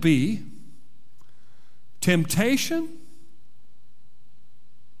going to be temptation,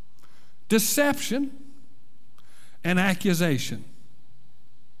 deception, and accusation.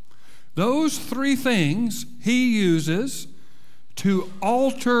 Those three things he uses to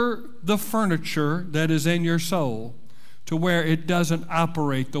alter the furniture that is in your soul to where it doesn't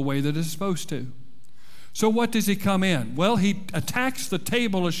operate the way that it's supposed to. So what does he come in? Well, he attacks the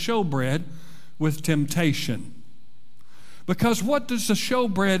table of showbread with temptation. Because what does the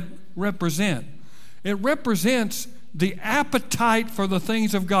showbread represent? It represents the appetite for the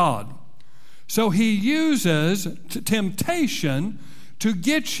things of God. So he uses temptation to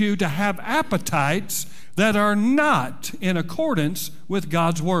get you to have appetites that are not in accordance with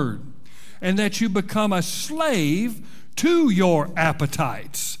God's word, and that you become a slave to your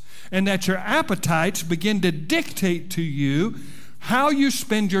appetites, and that your appetites begin to dictate to you how you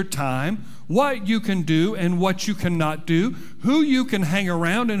spend your time, what you can do and what you cannot do, who you can hang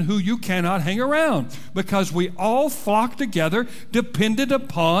around and who you cannot hang around, because we all flock together dependent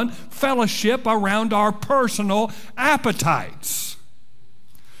upon fellowship around our personal appetites.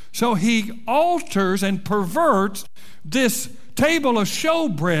 So he alters and perverts this table of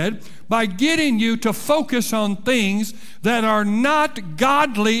showbread by getting you to focus on things that are not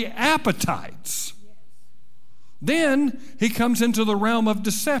godly appetites. Then he comes into the realm of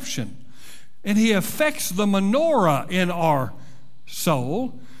deception, and he affects the menorah in our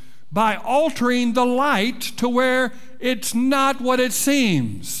soul by altering the light to where it's not what it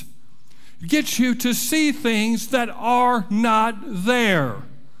seems. It gets you to see things that are not there.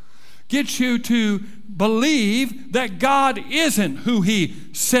 Gets you to believe that God isn't who he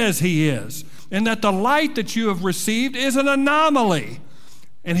says he is, and that the light that you have received is an anomaly.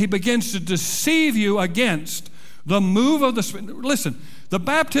 And he begins to deceive you against the move of the Spirit. Listen, the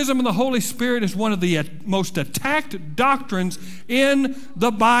baptism of the Holy Spirit is one of the most attacked doctrines in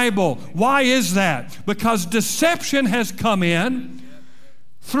the Bible. Why is that? Because deception has come in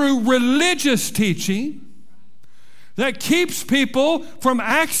through religious teaching that keeps people from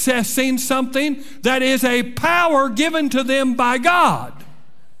accessing something that is a power given to them by God.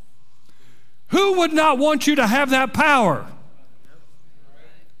 Who would not want you to have that power?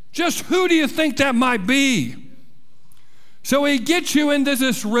 Just who do you think that might be? So he gets you into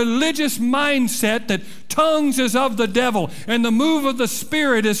this religious mindset that tongues is of the devil and the move of the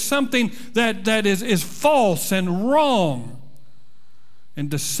Spirit is something that is false and wrong. And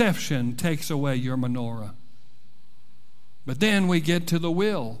deception takes away your menorah. But then we get to the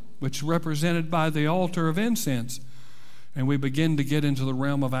will, which is represented by the altar of incense, and we begin to get into the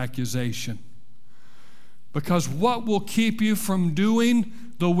realm of accusation. Because what will keep you from doing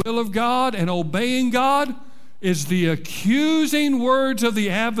the will of God and obeying God is the accusing words of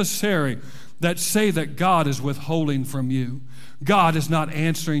the adversary that say that God is withholding from you. God is not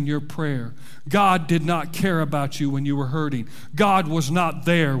answering your prayer. God did not care about you when you were hurting. God was not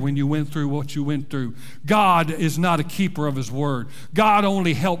there when you went through what you went through. God is not a keeper of his word. God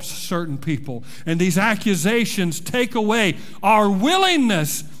only helps certain people. And these accusations take away our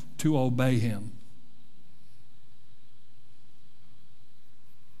willingness to obey him.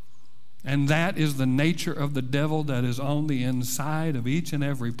 And that is the nature of the devil that is on the inside of each and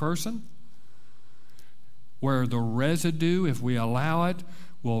every person, where the residue, if we allow it,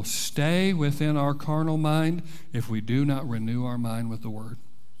 will stay within our carnal mind if we do not renew our mind with the word.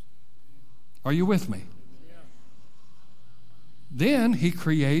 Are you with me? Then he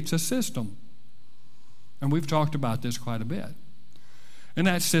creates a system. And we've talked about this quite a bit. And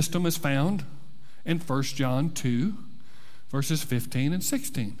that system is found in 1 John 2, verses 15 and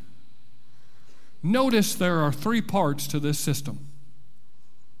 16. Notice there are three parts to this system: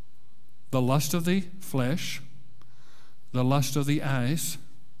 the lust of the flesh, the lust of the eyes,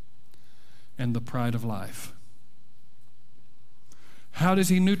 and the pride of life. How does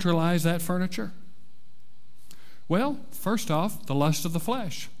he neutralize that furniture? Well, first off, the lust of the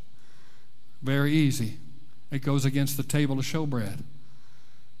flesh. Very easy. It goes against the table of showbread,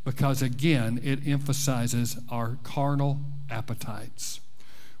 because again, it emphasizes our carnal appetites.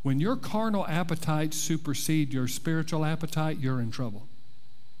 When your carnal appetites supersede your spiritual appetite, you're in trouble.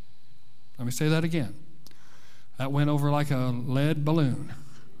 Let me say that again. That went over like a lead balloon.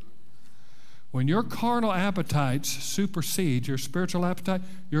 When your carnal appetites supersede your spiritual appetite,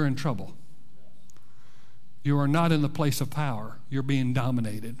 you're in trouble. You are not in the place of power. You're being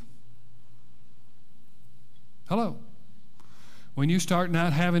dominated. Hello. When you start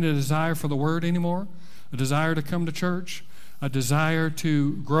not having a desire for the Word anymore, a desire to come to church, a desire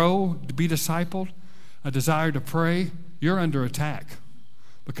to grow, to be discipled, a desire to pray, you're under attack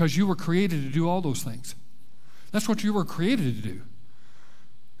because you were created to do all those things. That's what you were created to do.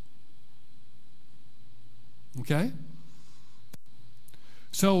 Okay?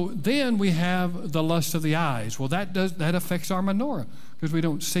 So then we have the lust of the eyes. Well, that affects our menorah because we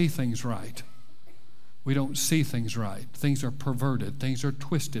don't see things right. We don't see things right. Things are perverted. Things are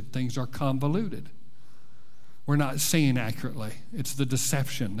twisted. Things are convoluted. We're not seeing accurately. It's the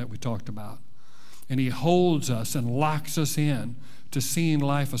deception that we talked about. And he holds us and locks us in to seeing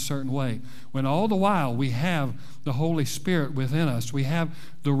life a certain way. When all the while we have the Holy Spirit within us, we have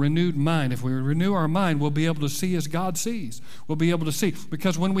the renewed mind. If we renew our mind, we'll be able to see as God sees. We'll be able to see.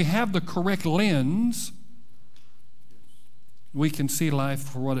 Because when we have the correct lens, we can see life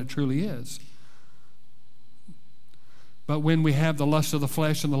for what it truly is. But when we have the lust of the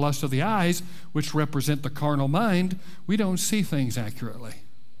flesh and the lust of the eyes, which represent the carnal mind, we don't see things accurately.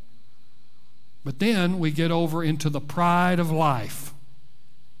 But then we get over into the pride of life.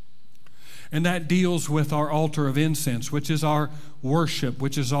 And that deals with our altar of incense, which is our worship,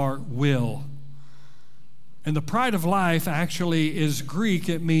 which is our will. And the pride of life actually is Greek.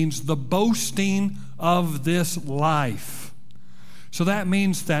 It means the boasting of this life. So that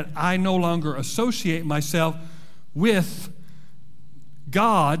means that I no longer associate myself with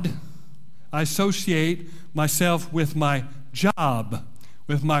God. I associate myself with my job,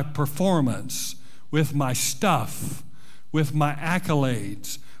 with my performance, with my stuff, with my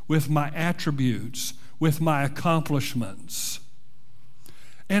accolades, with my attributes, with my accomplishments.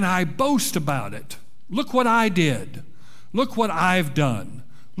 And I boast about it. Look what I did. Look what I've done.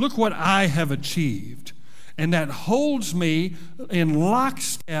 Look what I have achieved. And that holds me in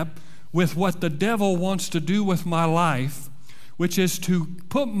lockstep with what the devil wants to do with my life, which is to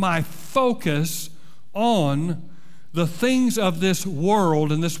put my focus on the things of this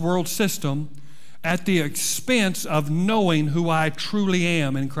world and this world system at the expense of knowing who I truly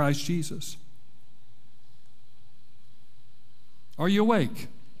am in Christ Jesus. Are you awake?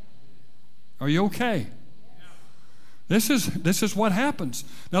 Are you okay? This is what happens.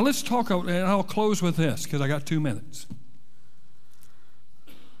 Now let's talk, and I'll close with this because I got 2 minutes.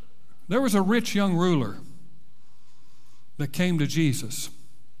 There was a rich young ruler that came to Jesus.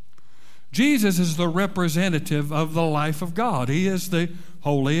 Jesus is the representative of the life of God. He is the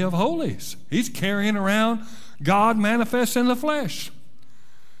Holy of Holies. He's carrying around God manifest in the flesh.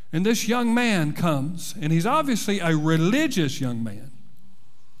 And this young man comes, and he's obviously a religious young man,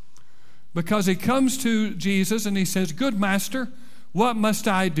 because he comes to Jesus and he says, "Good master, what must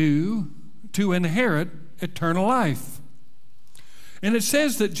I do to inherit eternal life?" And it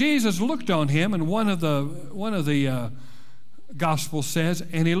says that Jesus looked on him, and one of the Gospels says,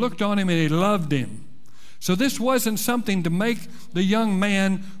 and he looked on him and he loved him. So this wasn't something to make the young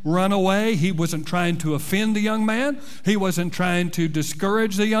man run away. He wasn't trying to offend the young man. He wasn't trying to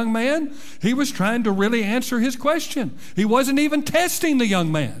discourage the young man. He was trying to really answer his question. He wasn't even testing the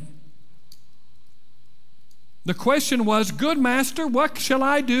young man. The question was, "Good master, what shall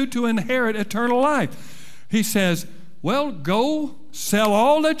I do to inherit eternal life?" He says, "Well, go sell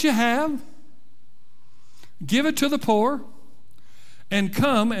all that you have, give it to the poor, and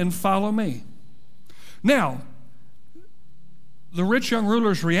come and follow me." Now, the rich young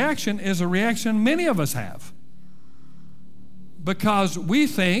ruler's reaction is a reaction many of us have, because we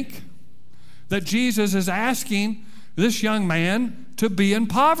think that Jesus is asking this young man to be in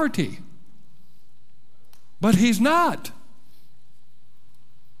poverty. But he's not.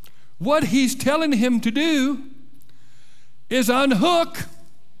 What he's telling him to do is unhook.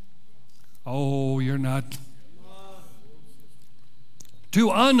 Oh, you're not. To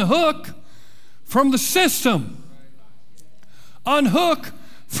unhook from the system. Unhook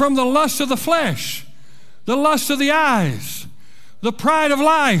from the lust of the flesh, the lust of the eyes, the pride of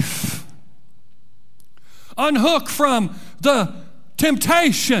life. Unhook from the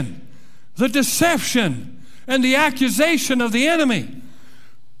temptation, the deception, and the accusation of the enemy.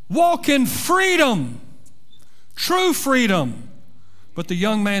 Walk in freedom, true freedom. But the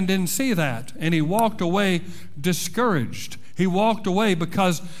young man didn't see that, and he walked away discouraged. He walked away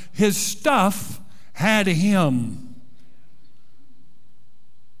because his stuff had him.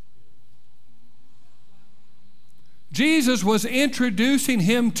 Jesus was introducing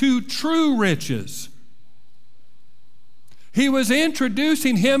him to true riches. He was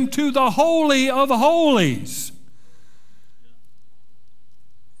introducing him to the Holy of Holies.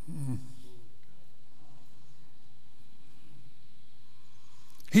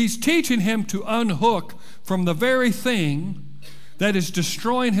 He's teaching him to unhook from the very thing that is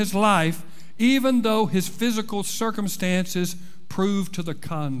destroying his life, even though his physical circumstances prove to the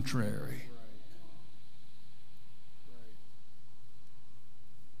contrary.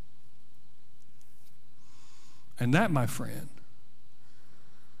 And that, my friend,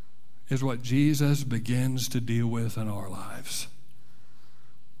 is what Jesus begins to deal with in our lives.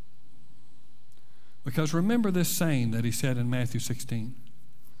 Because remember this saying that he said in Matthew 16.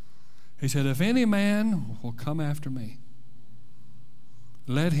 He said, if any man will come after me,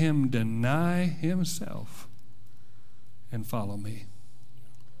 let him deny himself and follow me.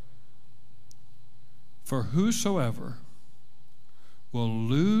 For whosoever will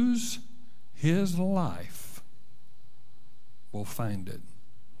lose his life will find it.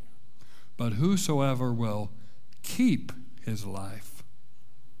 But whosoever will keep his life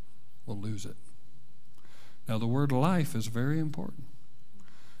will lose it. Now, the word life is very important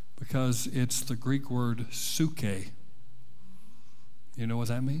because it's the Greek word suke. You know what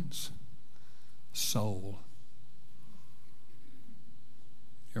that means? Soul.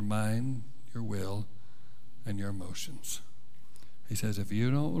 Your mind, your will, and your emotions. He says, if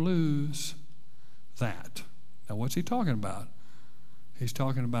you don't lose that. Now, what's he talking about? He's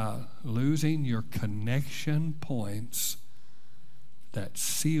talking about losing your connection points that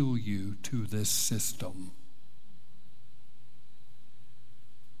seal you to this system.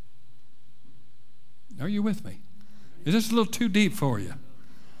 Are you with me? Is this a little too deep for you?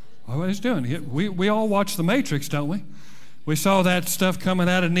 What he's doing? We all watch The Matrix, don't we? We saw that stuff coming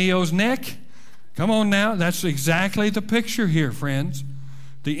out of Neo's neck. Come on now. That's exactly the picture here, friends.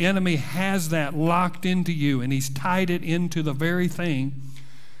 The enemy has that locked into you, and he's tied it into the very thing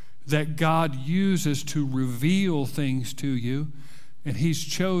that God uses to reveal things to you, and he's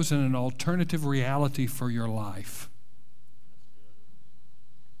chosen an alternative reality for your life.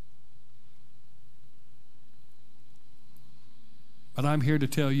 But I'm here to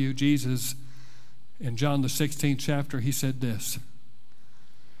tell you, Jesus, in John the 16th chapter, he said this.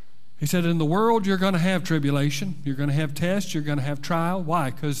 He said, in the world you're going to have tribulation, you're going to have tests, you're going to have trial.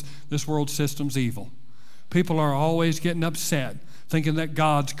 Why? Because this world system's evil. People are always getting upset, thinking that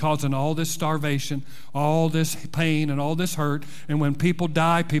God's causing all this starvation, all this pain, and all this hurt. And when people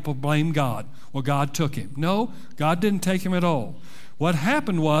die, people blame God. Well, God took him. No, God didn't take him at all. What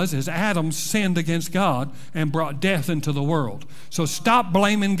happened was Adam sinned against God and brought death into the world. So stop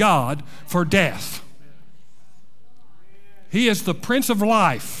blaming God for death. He is the Prince of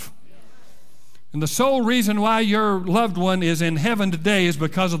Life. And the sole reason why your loved one is in heaven today is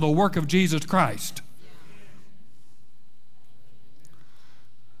because of the work of Jesus Christ.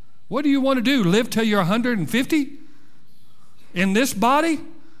 What do you want to do? Live till you're 150? In this body?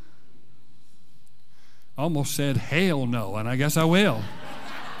 I almost said, hell no, and I guess I will.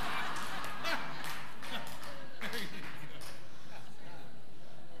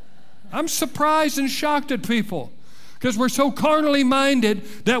 I'm surprised and shocked at people because we're so carnally minded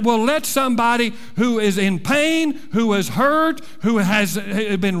that we'll let somebody who is in pain, who is hurt, who has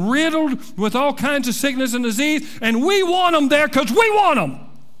been riddled with all kinds of sickness and disease, and we want them there because we want them.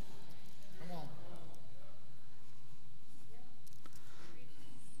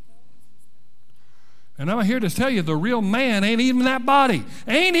 And I'm here to tell you, the real man ain't even that body.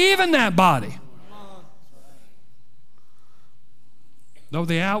 Ain't even that body. Though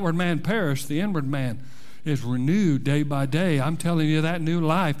the outward man perish, the inward man is renewed day by day. I'm telling you, that new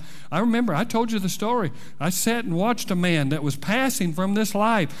life. I remember, I told you the story. I sat and watched a man that was passing from this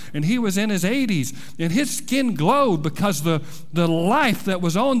life, and he was in his 80s, and his skin glowed because the life that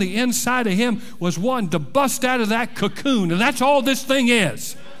was on the inside of him was wanting to bust out of that cocoon, and that's all this thing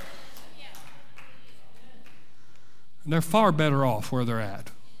is. And they're far better off where they're at.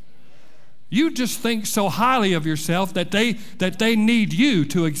 You just think so highly of yourself that they need you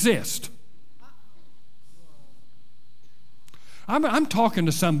to exist. I'm talking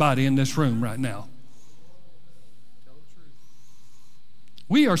to somebody in this room right now.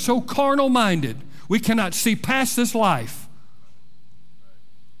 We are so carnal-minded, we cannot see past this life.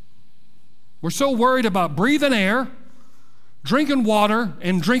 We're so worried about breathing air, drinking water,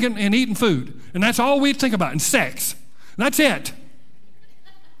 and drinking and eating food. And that's all we think about, and sex. That's it.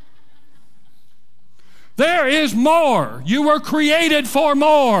 There is more. You were created for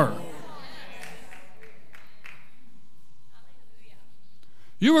more.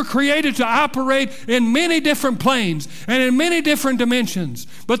 You were created to operate in many different planes and in many different dimensions.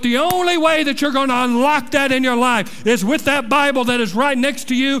 But the only way that you're going to unlock that in your life is with that Bible that is right next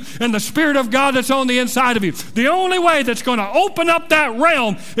to you and the Spirit of God that's on the inside of you. The only way that's going to open up that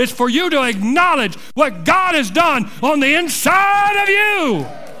realm is for you to acknowledge what God has done on the inside of you.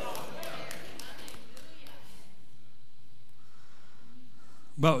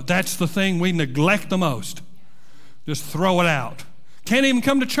 But that's the thing we neglect the most. Just throw it out. Can't even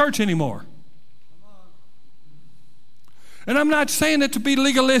come to church anymore. And I'm not saying it to be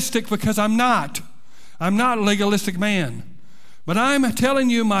legalistic, because I'm not. I'm not a legalistic man. But I'm telling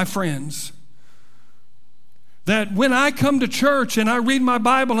you, my friends, that when I come to church and I read my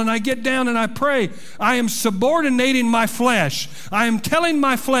Bible and I get down and I pray, I am subordinating my flesh. I am telling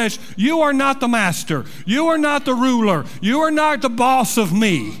my flesh, you are not the master. You are not the ruler. You are not the boss of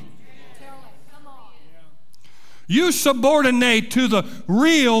me. You subordinate to the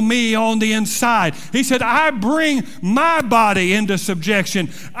real me on the inside. He said, I bring my body into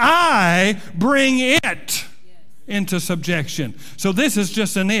subjection. I bring it into subjection. So this is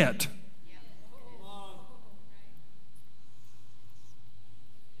just an it.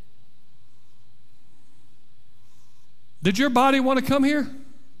 Did your body want to come here?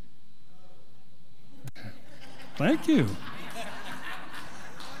 Thank you.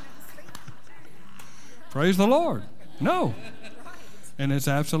 Praise the Lord. No. And it's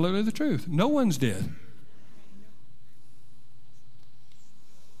absolutely the truth. No one's did.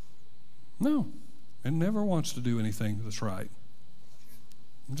 No. It never wants to do anything that's right.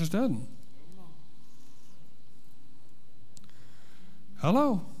 It just doesn't.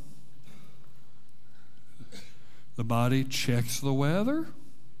 Hello. The body checks the weather,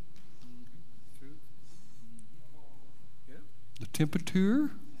 the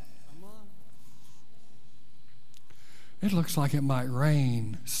temperature. It looks like it might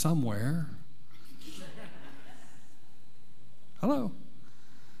rain somewhere. Hello.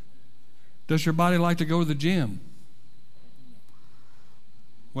 Does your body like to go to the gym?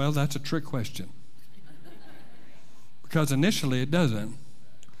 Well, that's a trick question. Because initially it doesn't.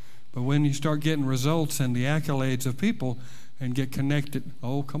 But when you start getting results and the accolades of people and get connected,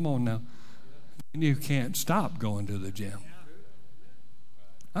 oh, come on now, you can't stop going to the gym.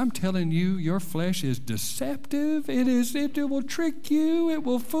 I'm telling you, your flesh is deceptive. It will trick you. It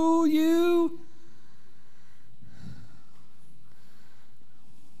will fool you.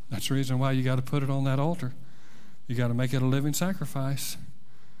 That's the reason why you got to put it on that altar. You got to make it a living sacrifice.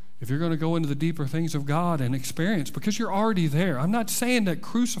 If you're going to go into the deeper things of God and experience, because you're already there. I'm not saying that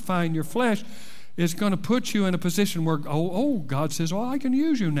crucifying your flesh is going to put you in a position where, God says, I can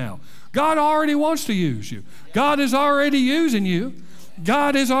use you now. God already wants to use you. God is already using you.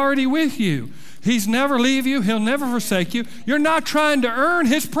 God is already with you. He's never leave you. He'll never forsake you. You're not trying to earn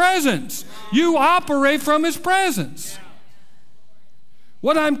His presence. You operate from His presence.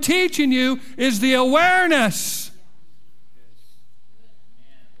 What I'm teaching you is the awareness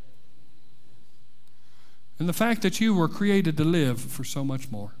and the fact that you were created to live for so much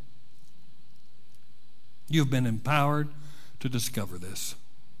more. You've been empowered to discover this.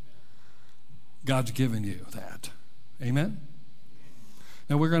 God's given you that. Amen?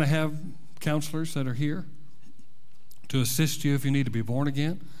 Now we're going to have counselors that are here to assist you if you need to be born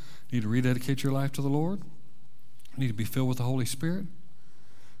again, need to rededicate your life to the Lord, need to be filled with the Holy Spirit,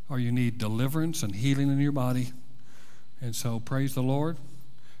 or you need deliverance and healing in your body. And so praise the Lord.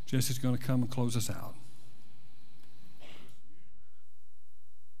 Jesse's going to come and close us out.